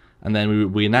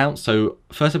then we announced. So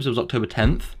first episode was October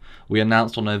 10th. We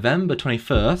announced on November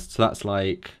 21st. So that's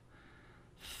like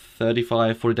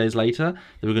 40 days later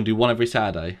that we're going to do one every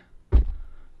Saturday.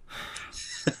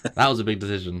 That was a big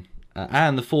decision.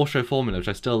 And the 4-show formula, which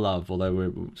I still love, although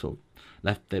we sort of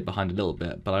left it behind a little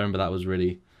bit. But I remember that was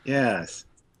really... yes,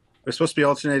 we're supposed to be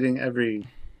alternating every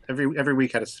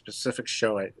week had a specific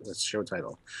show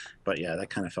title, but yeah, that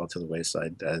kind of fell to the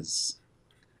wayside as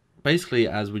Basically,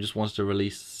 as we just wanted to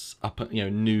release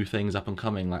new things up and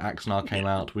coming. Like Axanar came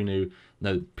out, we knew,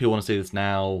 no, people want to see this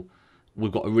now.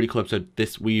 We've got a really cool episode.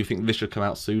 We think this should come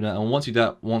out sooner. And once you do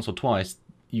that once or twice,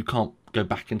 you can't go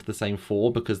back into the same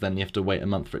 4 because then you have to wait a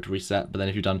month for it to reset. But then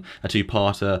if you've done a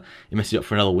 2-parter, it messes you up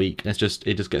for another week, and it just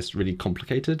gets really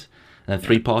complicated. And then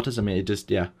 3-parters, I mean, it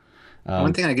just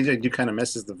one thing I do kind of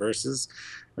miss is the verses.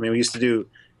 I mean, we used to do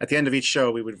at the end of each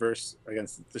show we would verse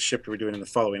against the ship we were doing in the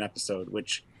following episode,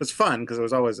 which was fun because it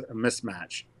was always a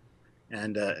mismatch,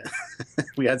 and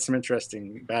we had some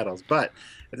interesting battles. But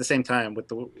at the same time, with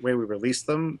the way we released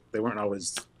them, they weren't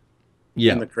always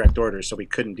in the correct order, so we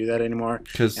couldn't do that anymore.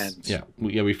 Because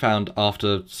we found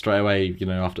straight away,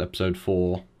 after episode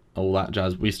 4, all that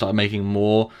jazz, we started making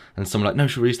more, and someone like, no,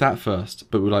 should we release that first?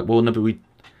 But we're like, well, no, but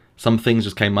some things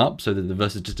just came up, so that the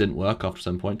verses just didn't work after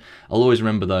some point. I'll always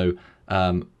remember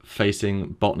though, facing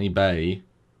Botany Bay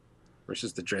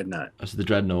versus the Dreadnought.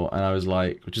 And I was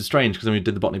like, which is strange because then we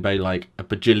did the Botany Bay like a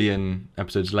bajillion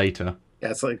episodes later. Yeah,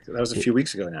 it's like that was a few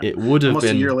weeks ago now. It would have almost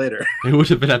been a year later. It would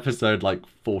have been episode like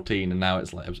 14, and now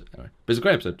it's like anyway. But it's a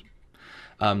great episode.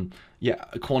 I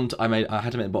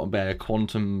had to make Bottom Bay a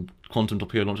quantum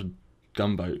torpedo launched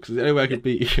gunboat because it's the only way I could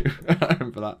beat you. I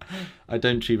remember that. I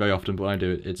don't cheat very often, but when I do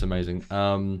it, it's amazing.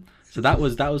 So that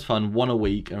was fun. One a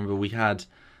week. I remember we had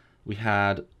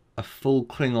a full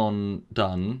Klingon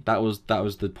done. That was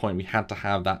the point. We had to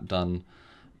have that done.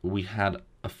 We had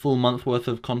a full month worth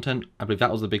of content. I believe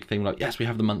that was the big thing. Like, yes, we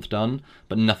have the month done,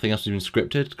 but nothing else was even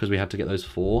scripted because we had to get those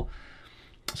 4.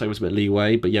 So it was a bit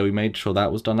leeway. But yeah, we made sure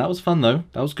that was done. That was fun though.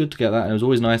 That was good to get that. And it was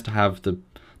always nice to have the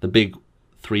big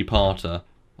 3-parter.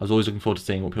 I was always looking forward to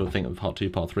seeing what people think of part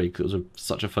 2, part 3 because it was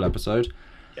such a full episode.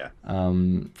 Yeah.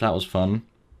 That was fun.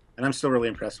 And I'm still really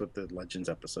impressed with the Legends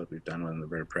episode we've done with the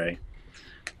Bird of Prey.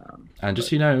 And just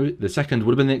so you know, the second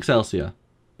would have been the Excelsior,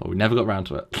 but we never got round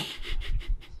to it.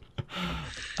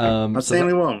 I'm saying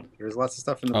we won't. There's lots of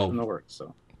stuff in the works.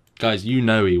 So, guys, he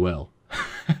will.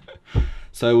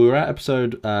 So we were at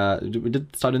episode. We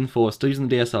did start in the 4, still using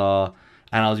the DSLR,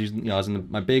 and I was in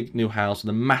my big new house with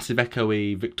a massive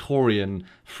echoey Victorian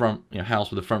front house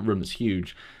with a front room that's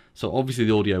huge. So obviously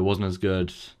the audio wasn't as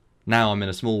good. Now I'm in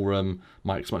a small room.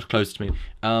 Mike's much closer to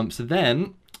me. So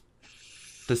then,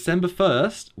 December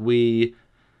 1st, we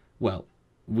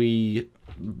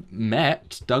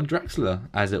met Doug Drexler,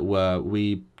 as it were.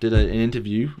 We did an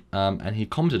interview, and he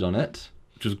commented on it,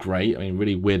 which was great. I mean,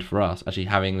 really weird for us, actually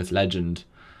having this legend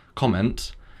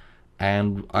comment.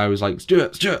 And I was like,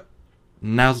 Stuart,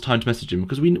 now's the time to message him,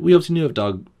 because we obviously knew of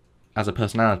Doug as a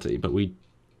personality, but we...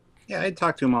 Yeah, I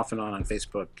talked to him off and on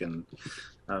Facebook, and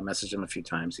messaged him a few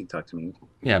times. He talked to me.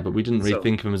 Yeah, but we didn't really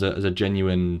think of him as a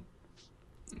genuine...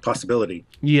 possibility.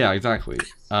 Yeah, exactly.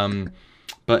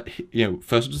 But,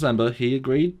 1st of December, he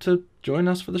agreed to join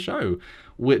us for the show,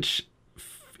 which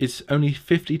is only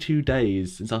 52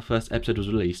 days since our first episode was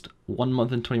released. 1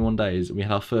 month and 21 days, and we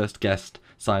had our first guest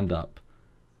signed up.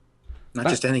 Not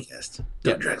just any guest.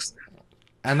 Doug Drexler.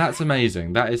 And that's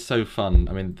amazing. That is so fun.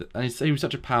 I mean, he was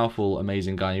such a powerful,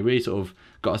 amazing guy. He really sort of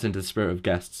got us into the spirit of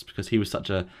guests because he was such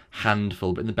a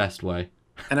handful, but in the best way.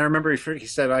 And I remember he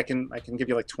said, I can give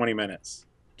you like 20 minutes.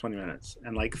 20 minutes.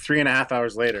 And like 3.5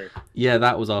 hours later. Yeah,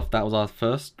 that was our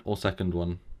first or second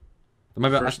one.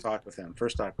 First talk with him.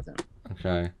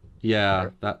 Okay. Yeah,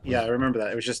 that Yeah, I was remember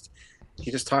that. It was just he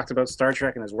just talked about Star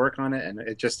Trek and his work on it, and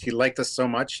it just he liked us so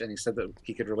much, and he said that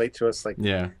he could relate to us, like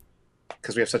yeah,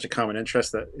 because we have such a common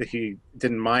interest that he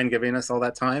didn't mind giving us all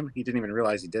that time. He didn't even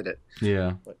realize he did it.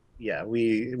 yeah. But yeah,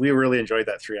 we really enjoyed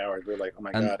that 3 hours. We were like, oh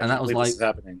my god, I And can't that was believe this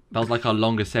like is happening. our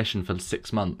longest session for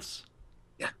 6 months.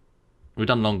 Yeah, We've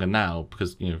done longer now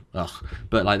because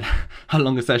but like our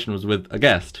longest session was with a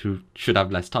guest who should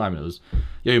have less time. It was,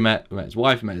 we met his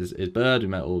wife, we met his bird, we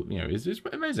met all, it's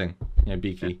amazing.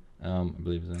 Beaky, I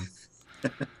believe his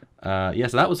name. Yeah,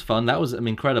 so that was fun. That was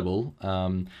incredible.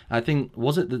 I think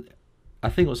was it the, I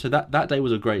think so that day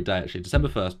was a great day actually. December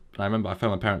 1st. I remember I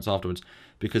phoned my parents afterwards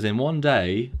because in one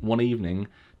day, one evening,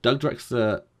 Doug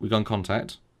Drexler we got in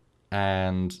contact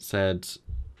and said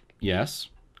yes.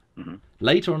 mm-hmm.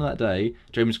 Later on that day,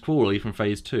 James Crawley from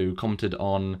Phase 2 commented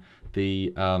on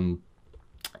the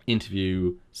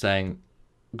interview saying,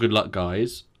 "Good luck,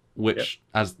 guys." Which,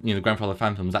 as the grandfather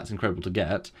fan films, that's incredible to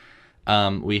get.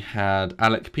 We had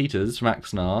Alec Peters from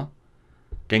Axnar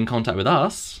get in contact with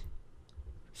us,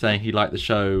 saying he liked the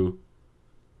show.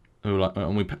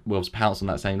 And we was pounced on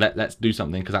that, saying let's do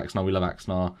something because Axnar, we love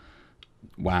Axnar.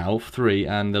 Wow, 3,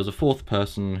 and there was a fourth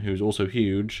person who's also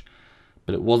huge.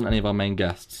 But it wasn't any of our main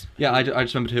guests. Yeah, I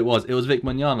just remembered who it was. It was Vic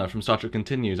Mignogna from Star Trek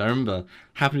Continues. I remember,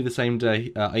 happened the same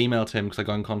day, I emailed him because I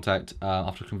got in contact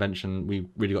after a convention. We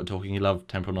really got talking. He loved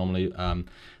Temporal Anomaly,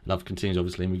 loved Continues,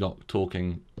 obviously, and we got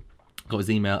talking, got his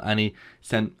email, and he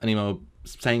sent an email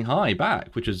saying hi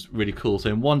back, which was really cool. So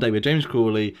in one day, we had James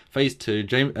Crawley, Phase 2,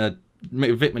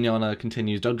 Vic Mignogna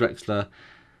Continues, Doug Drexler,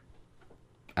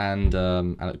 and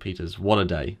Alec Peters. What a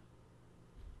day.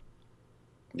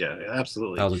 Yeah,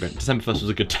 absolutely. That was a great. December 1st was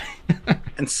a good day.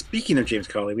 And speaking of James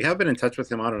Cawley, we have been in touch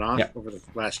with him on and off over the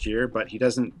last year, but he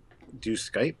doesn't do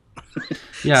Skype.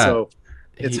 Yeah. So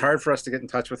it's hard for us to get in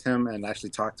touch with him and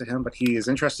actually talk to him, but he is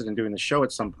interested in doing the show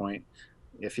at some point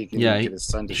if he can get his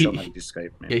son to show him how to do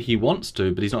Skype. Yeah, he wants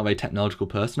to, but he's not a very technological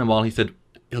person. And while he said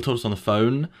he'll talk to us on the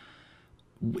phone,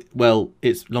 well,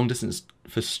 it's long distance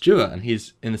for Stuart, and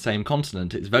he's in the same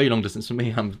continent. It's very long distance for me,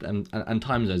 and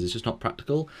time zones. It's just not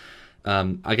practical.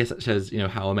 I guess that shows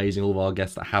how amazing all of our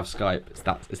guests that have Skype.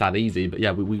 It's that easy. But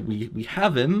yeah, we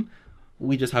have him.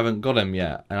 We just haven't got him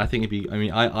yet. And I think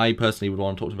I personally would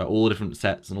want to talk about all the different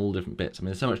sets and all the different bits. I mean,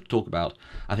 there's so much to talk about.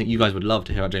 I think you guys would love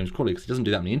to hear about James Crawley because he doesn't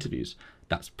do that many interviews.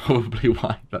 That's probably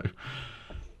why, though.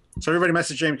 So everybody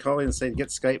message James Cawley and say get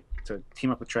Skype to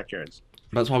team up with Trek Yards.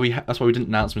 That's why we didn't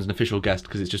announce him as an official guest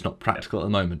because it's just not practical at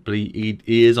the moment. But he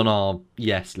is on our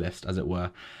yes list, as it were.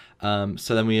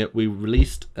 So then we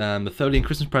released the Tholian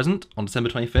Christmas Present on December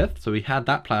 25th. So we had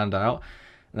that planned out.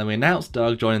 And then we announced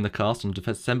Doug joining the cast on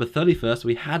December 31st.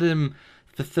 We had him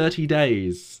for 30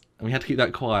 days. And we had to keep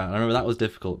that quiet. And I remember that was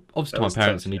difficult. Obviously to my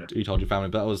parents, tough, and you told your family.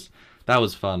 But that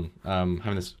was fun,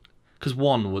 having this. Because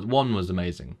one was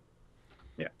amazing.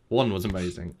 Yeah. One was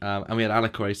amazing. And we had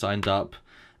Alec signed up.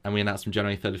 And we announced him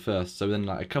January 31st. So within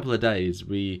a couple of days,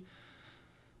 we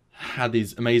had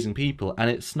these amazing people. And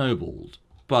it snowballed.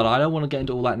 But I don't want to get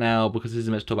into all that now because this is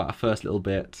meant to talk about our first little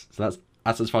bit. So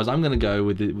that's as far as I'm going to go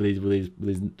with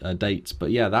these dates. But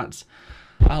yeah, that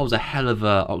was a hell of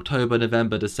a October,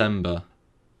 November, December.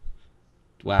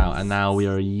 Wow, and now we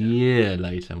are a year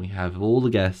later and we have all the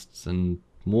guests and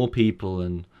more people.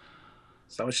 And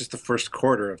so that was just the first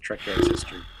quarter of Trek Yards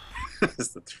history. It's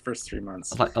the first 3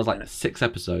 months. I was like 6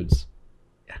 episodes.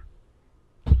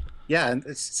 Yeah. Yeah, and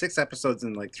it's 6 episodes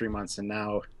in 3 months, and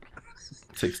now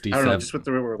 67. I don't know, just with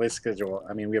the release schedule.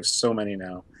 I mean, we have so many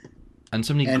now. And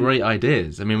so many great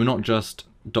ideas. I mean, we're not just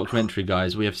documentary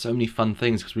guys. We have so many fun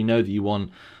things because we know that you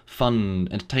want fun,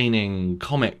 entertaining,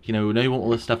 comic. We know you want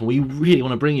all this stuff, and we really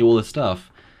want to bring you all this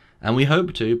stuff. And we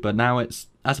hope to, but now it's,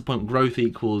 at a point, growth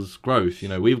equals growth.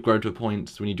 We've grown to a point,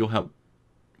 so we need your help.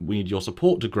 We need your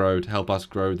support to grow, to help us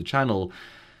grow the channel,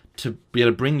 to be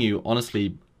able to bring you,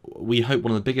 honestly, we hope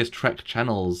one of the biggest Trek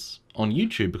channels on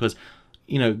YouTube because,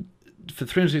 for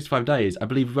 365 days, I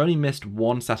believe we've only missed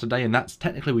one Saturday, and that's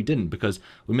technically we didn't because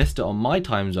we missed it on my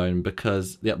time zone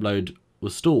because the upload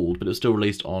was stalled, but it was still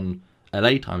released on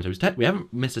LA time. So we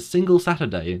haven't missed a single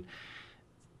Saturday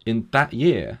in that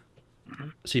year.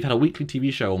 So you've had a weekly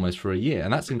TV show almost for a year,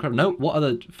 and that's incredible. No, what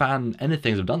other fan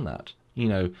anythings have done that?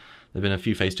 There've been a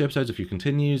few Phase 2 episodes, a few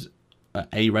continues,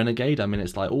 a Renegade. I mean,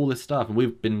 it's like all this stuff, and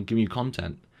we've been giving you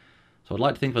content. So I'd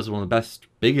like to think of us as one of the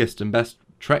biggest and best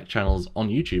Trek channels on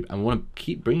YouTube, and we want to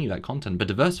keep bringing you that content, but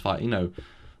diversify,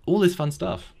 all this fun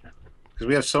stuff. Because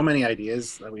we have so many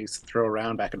ideas that we throw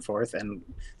around back and forth and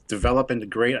develop into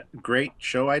great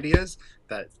show ideas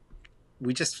that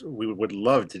we would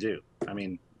love to do. I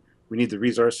mean, we need the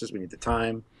resources, we need the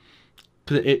time.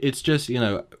 Because it's just,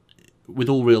 with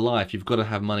all real life, you've got to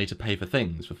have money to pay for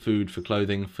things, for food, for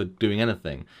clothing, for doing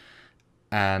anything.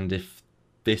 And if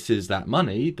this is that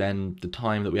money, then the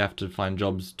time that we have to find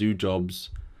jobs, do jobs,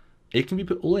 it can be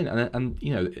put all in. And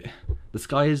you know, the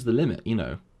sky is the limit, you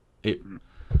know.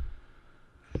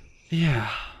 Yeah.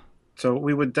 So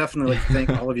we would definitely like to thank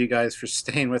all of you guys for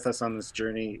staying with us on this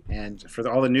journey, and for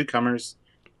all the newcomers,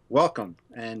 welcome,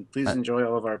 and please enjoy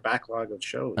all of our backlog of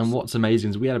shows. And what's amazing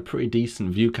is we had a pretty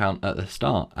decent view count at the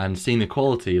start, and seeing the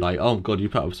quality, like, oh god, you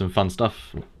put up some fun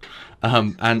stuff,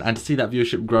 and to see that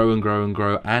viewership grow and grow and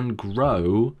grow and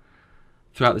grow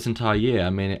throughout this entire year.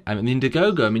 I mean,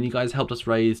 Indiegogo. I mean, you guys helped us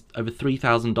raise over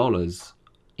 $3,000.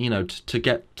 You know, to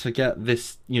get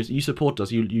this, you know, you supported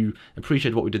us, you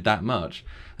appreciated what we did that much,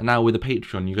 and now with the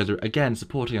Patreon, you guys are again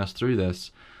supporting us through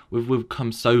this. We've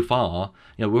come so far.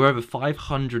 You know, we're over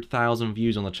 500,000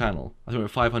 views on the channel. I think we're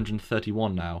at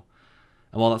 531 now.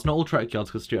 And while that's not all Trek Yards,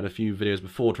 because Stu had a few videos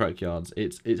before Trek Yards,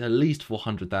 it's at least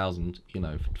 400,000. You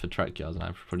know, for Trek Yards, and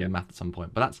I've probably math at some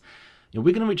point. But that's, you know,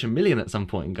 we're going to reach 1 million at some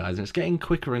point, guys, and it's getting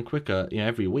quicker and quicker. You know,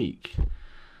 every week.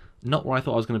 Not where I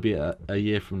thought I was going to be a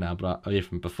year from now, but a year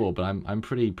from before. But I'm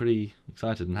pretty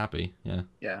excited and happy. Yeah.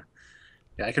 Yeah.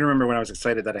 I can remember when I was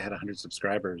excited that I had 100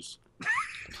 subscribers.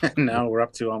 And now we're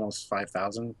up to almost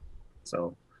 5,000.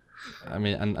 So, I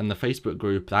mean, and the Facebook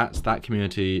group, that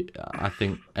community, I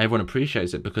think everyone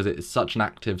appreciates it because it's such an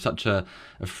active, such a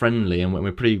friendly, and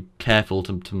we're pretty careful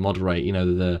to moderate, you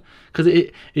know, because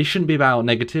it shouldn't be about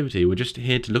negativity. We're just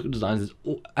here to look at designs.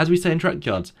 As we say in Trek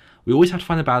Yards, we always have to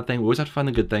find the bad thing, we always have to find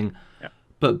the good thing. Yeah.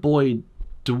 But boy,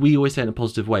 do we always say it in a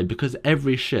positive way, because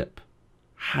every ship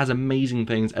has amazing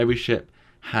things. Every ship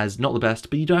has not the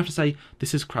best, but you don't have to say,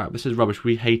 this is crap, this is rubbish,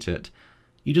 we hate it.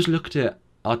 You just look at it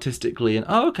artistically and,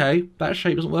 oh, okay, that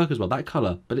shape doesn't work as well, that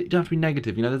colour, but it don't have to be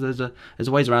negative. You know, there's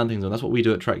ways around things, and that's what we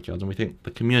do at Trek Yards. And we think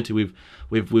the community,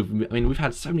 we've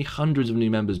had so many hundreds of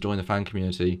new members join the fan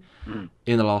community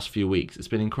in the last few weeks. It's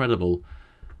been incredible,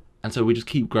 and so we just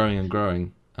keep growing and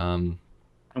growing. And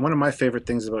one of my favorite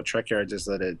things about Trek Yards is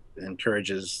that it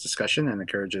encourages discussion and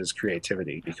encourages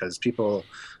creativity, because people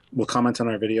will comment on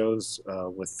our videos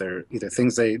with their either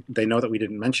things they know that we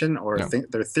didn't mention, or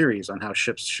their theories on how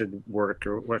ships should work,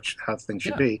 or how things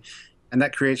should be. And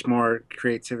that creates more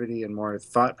creativity and more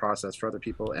thought process for other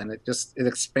people, and it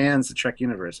expands the Trek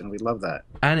universe, and we love that.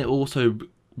 And it also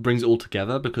brings it all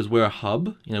together, because we're a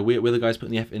hub. You know, we're the guys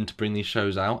putting the effort in to bring these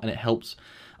shows out, and it helps.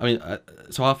 I mean,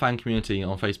 so our fan community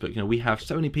on Facebook, you know, we have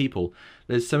so many people.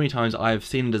 There's so many times I've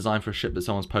seen a design for a ship that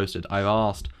someone's posted. I've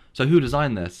asked, so who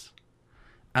designed this?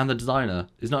 And the designer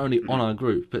is not only on our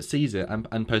group, but sees it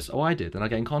and posts, oh, I did, and I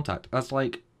get in contact.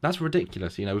 That's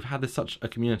ridiculous. You know, we've had such a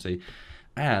community,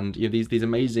 and you know, these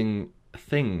amazing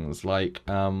things, like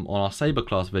on our Saber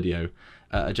class video,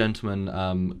 a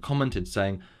gentleman commented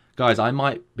saying, guys, I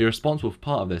might be responsible for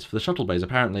part of this for the shuttle bays.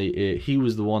 Apparently, he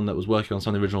was the one that was working on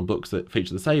some of the original books that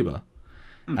feature the Saber.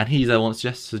 And he's the one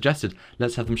that suggested,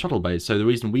 let's have them shuttle bays. So the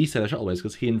reason we say they're shuttle bays is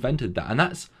because he invented that. And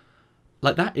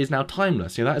that is now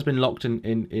timeless. You know, that has been locked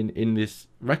in this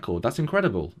record. That's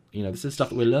incredible. You know, this is stuff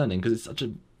that we're learning, because it's such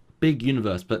a big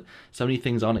universe, but so many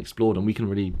things aren't explored, and we can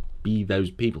really be those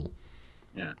people.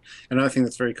 Yeah. Another thing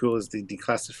that's very cool is the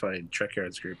Declassified Trek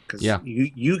Yards group, because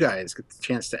you guys get the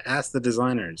chance to ask the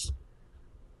designers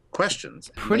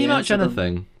questions. Pretty much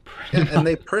anything. And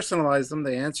they personalize them.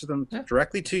 They answer them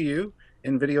directly to you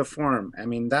in video form. I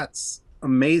mean, that's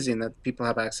amazing that people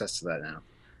have access to that now.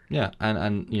 Yeah,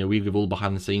 and you know, we give all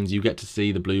behind the scenes. You get to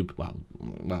see the well,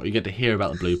 you get to hear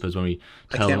about the bloopers when we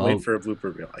tell them. I can't wait for a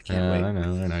blooper reel. I can't wait. I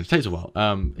know. It takes a while.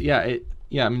 I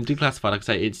mean, Declassified, like I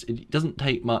say, it doesn't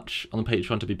take much on the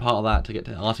Patreon to be part of that, to get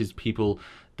to ask these people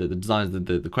the designers,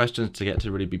 the questions, to get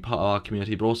to really be part of our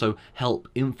community, but also help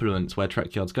influence where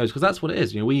Trek Yards goes, because that's what it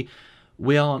is. You know,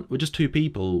 we're just two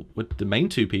people, we're the main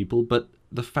two people, but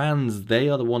the fans, they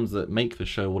are the ones that make the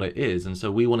show what it is, and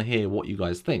so we want to hear what you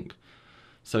guys think.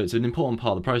 So it's an important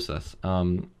part of the process.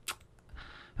 And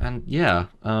yeah,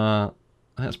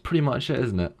 that's pretty much it,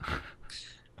 isn't it?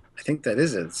 I think that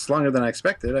is it. It's longer than I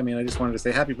expected. I mean, I just wanted to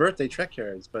say happy birthday, Trek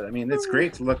Yards. But I mean, it's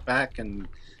great to look back and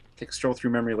take a stroll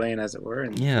through memory lane, as it were.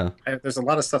 And there's a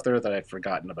lot of stuff there that I've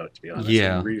forgotten about, to be honest.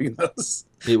 Yeah, reading those.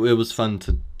 It was fun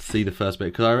to see the first bit,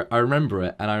 because I remember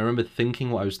it, and I remember thinking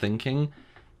what I was thinking.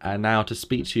 And now to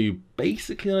speak to you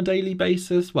basically on a daily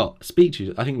basis. Well, speak to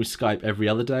you. I think we Skype every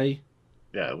other day.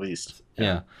 Yeah, at least.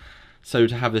 Yeah. So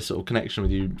to have this sort of connection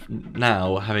with you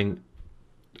now, having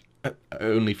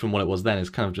only from what it was then, is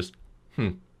kind of just,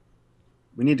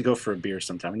 We need to go for a beer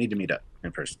sometime. We need to meet up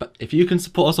in person. But if you can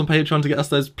support us on Patreon to get us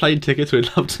those plane tickets, we'd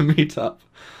love to meet up.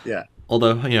 Yeah.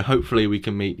 Although, hopefully we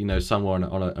can meet, somewhere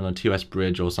on a TOS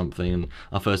bridge or something, and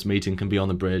our first meeting can be on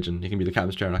the bridge, and he can be the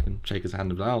captain's chair, and I can shake his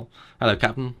hand and be like, "Oh, hello,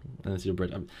 Captain," and it's your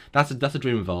bridge. That's a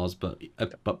dream of ours, but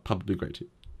probably great too.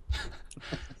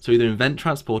 So either invent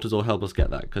transporters or help us get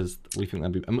that, because we think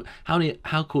that'd be.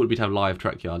 How cool would it be to have live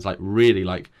Trek yards, like really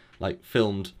like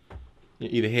filmed,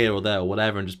 either here or there or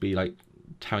whatever, and just be like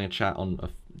having a chat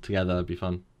together. It'd be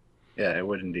fun. Yeah, it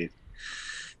would indeed.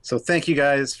 So thank you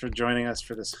guys for joining us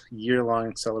for this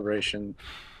year-long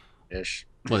celebration-ish.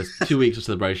 Well, it's 2 weeks of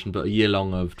celebration, but a year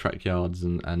long of Trek yards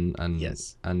and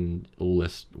yes, and all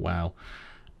this. Wow!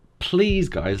 Please,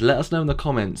 guys, let us know in the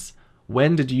comments.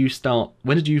 When did you start?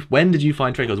 When did you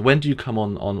find Trek yards? When did you come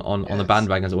on the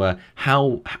bandwagon, as it were?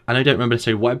 How? And I don't remember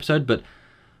necessarily what episode, but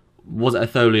was it a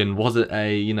Tholian? Was it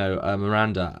a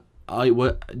Miranda?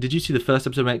 Did you see the first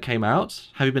episode when it came out?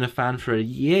 Have you been a fan for a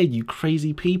year, you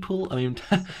crazy people? I mean,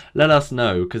 let us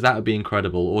know, because that would be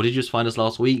incredible. Or did you just find us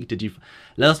last week? Did you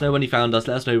let us know when you found us?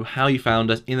 Let us know how you found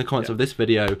us in the comments of this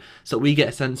video, so we get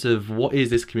a sense of what is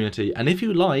this community. And if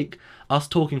you like us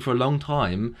talking for a long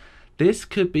time, this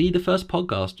could be the first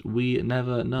podcast. We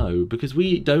never know, because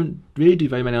we don't really do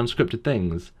very many unscripted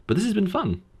things. But this has been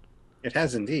fun. It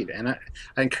has indeed. And I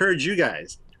encourage you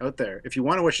guys out there, if you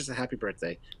want to wish us a happy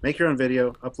birthday, make your own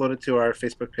video, upload it to our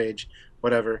Facebook page,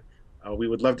 whatever. We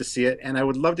would love to see it, and I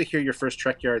would love to hear your first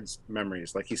Trek Yards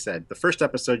memories. Like he said, the first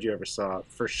episode you ever saw,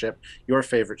 first ship, your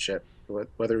favorite ship,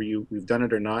 whether we've done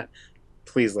it or not.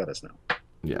 Please let us know.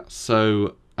 Yeah,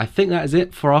 so I think that is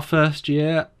it for our first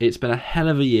year. It's been a hell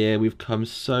of a year. We've come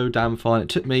so damn far. It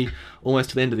took me almost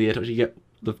to the end of the year to actually get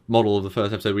the model of the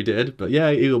first episode we did, but yeah,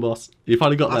 Eagle Boss, you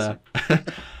finally got there.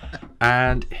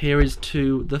 And here is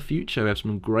to the future. We have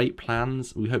some great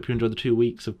plans. We hope you enjoyed the 2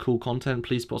 weeks of cool content.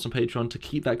 Please support us on Patreon to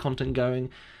keep that content going.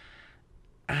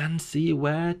 And see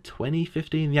where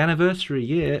 2015, the anniversary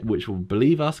year, which will,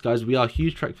 believe us, guys, we are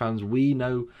huge Trek fans. We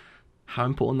know how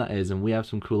important that is, and we have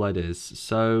some cool ideas.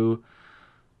 So,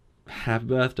 happy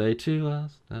birthday to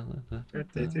us.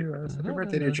 Birthday to us. Happy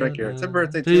birthday to Trek Yards. Happy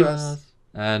birthday to us.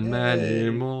 And many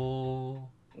more.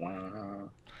 Wow.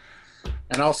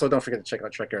 And also, don't forget to check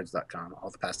out trekyards.com. All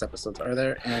the past episodes are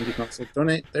there, and you can also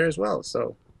donate there as well.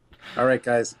 So, all right,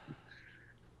 guys.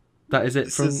 That is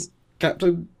it from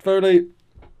Captain Foley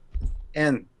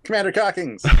and Commander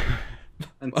Cockings.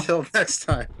 Until next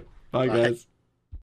time. Bye, guys.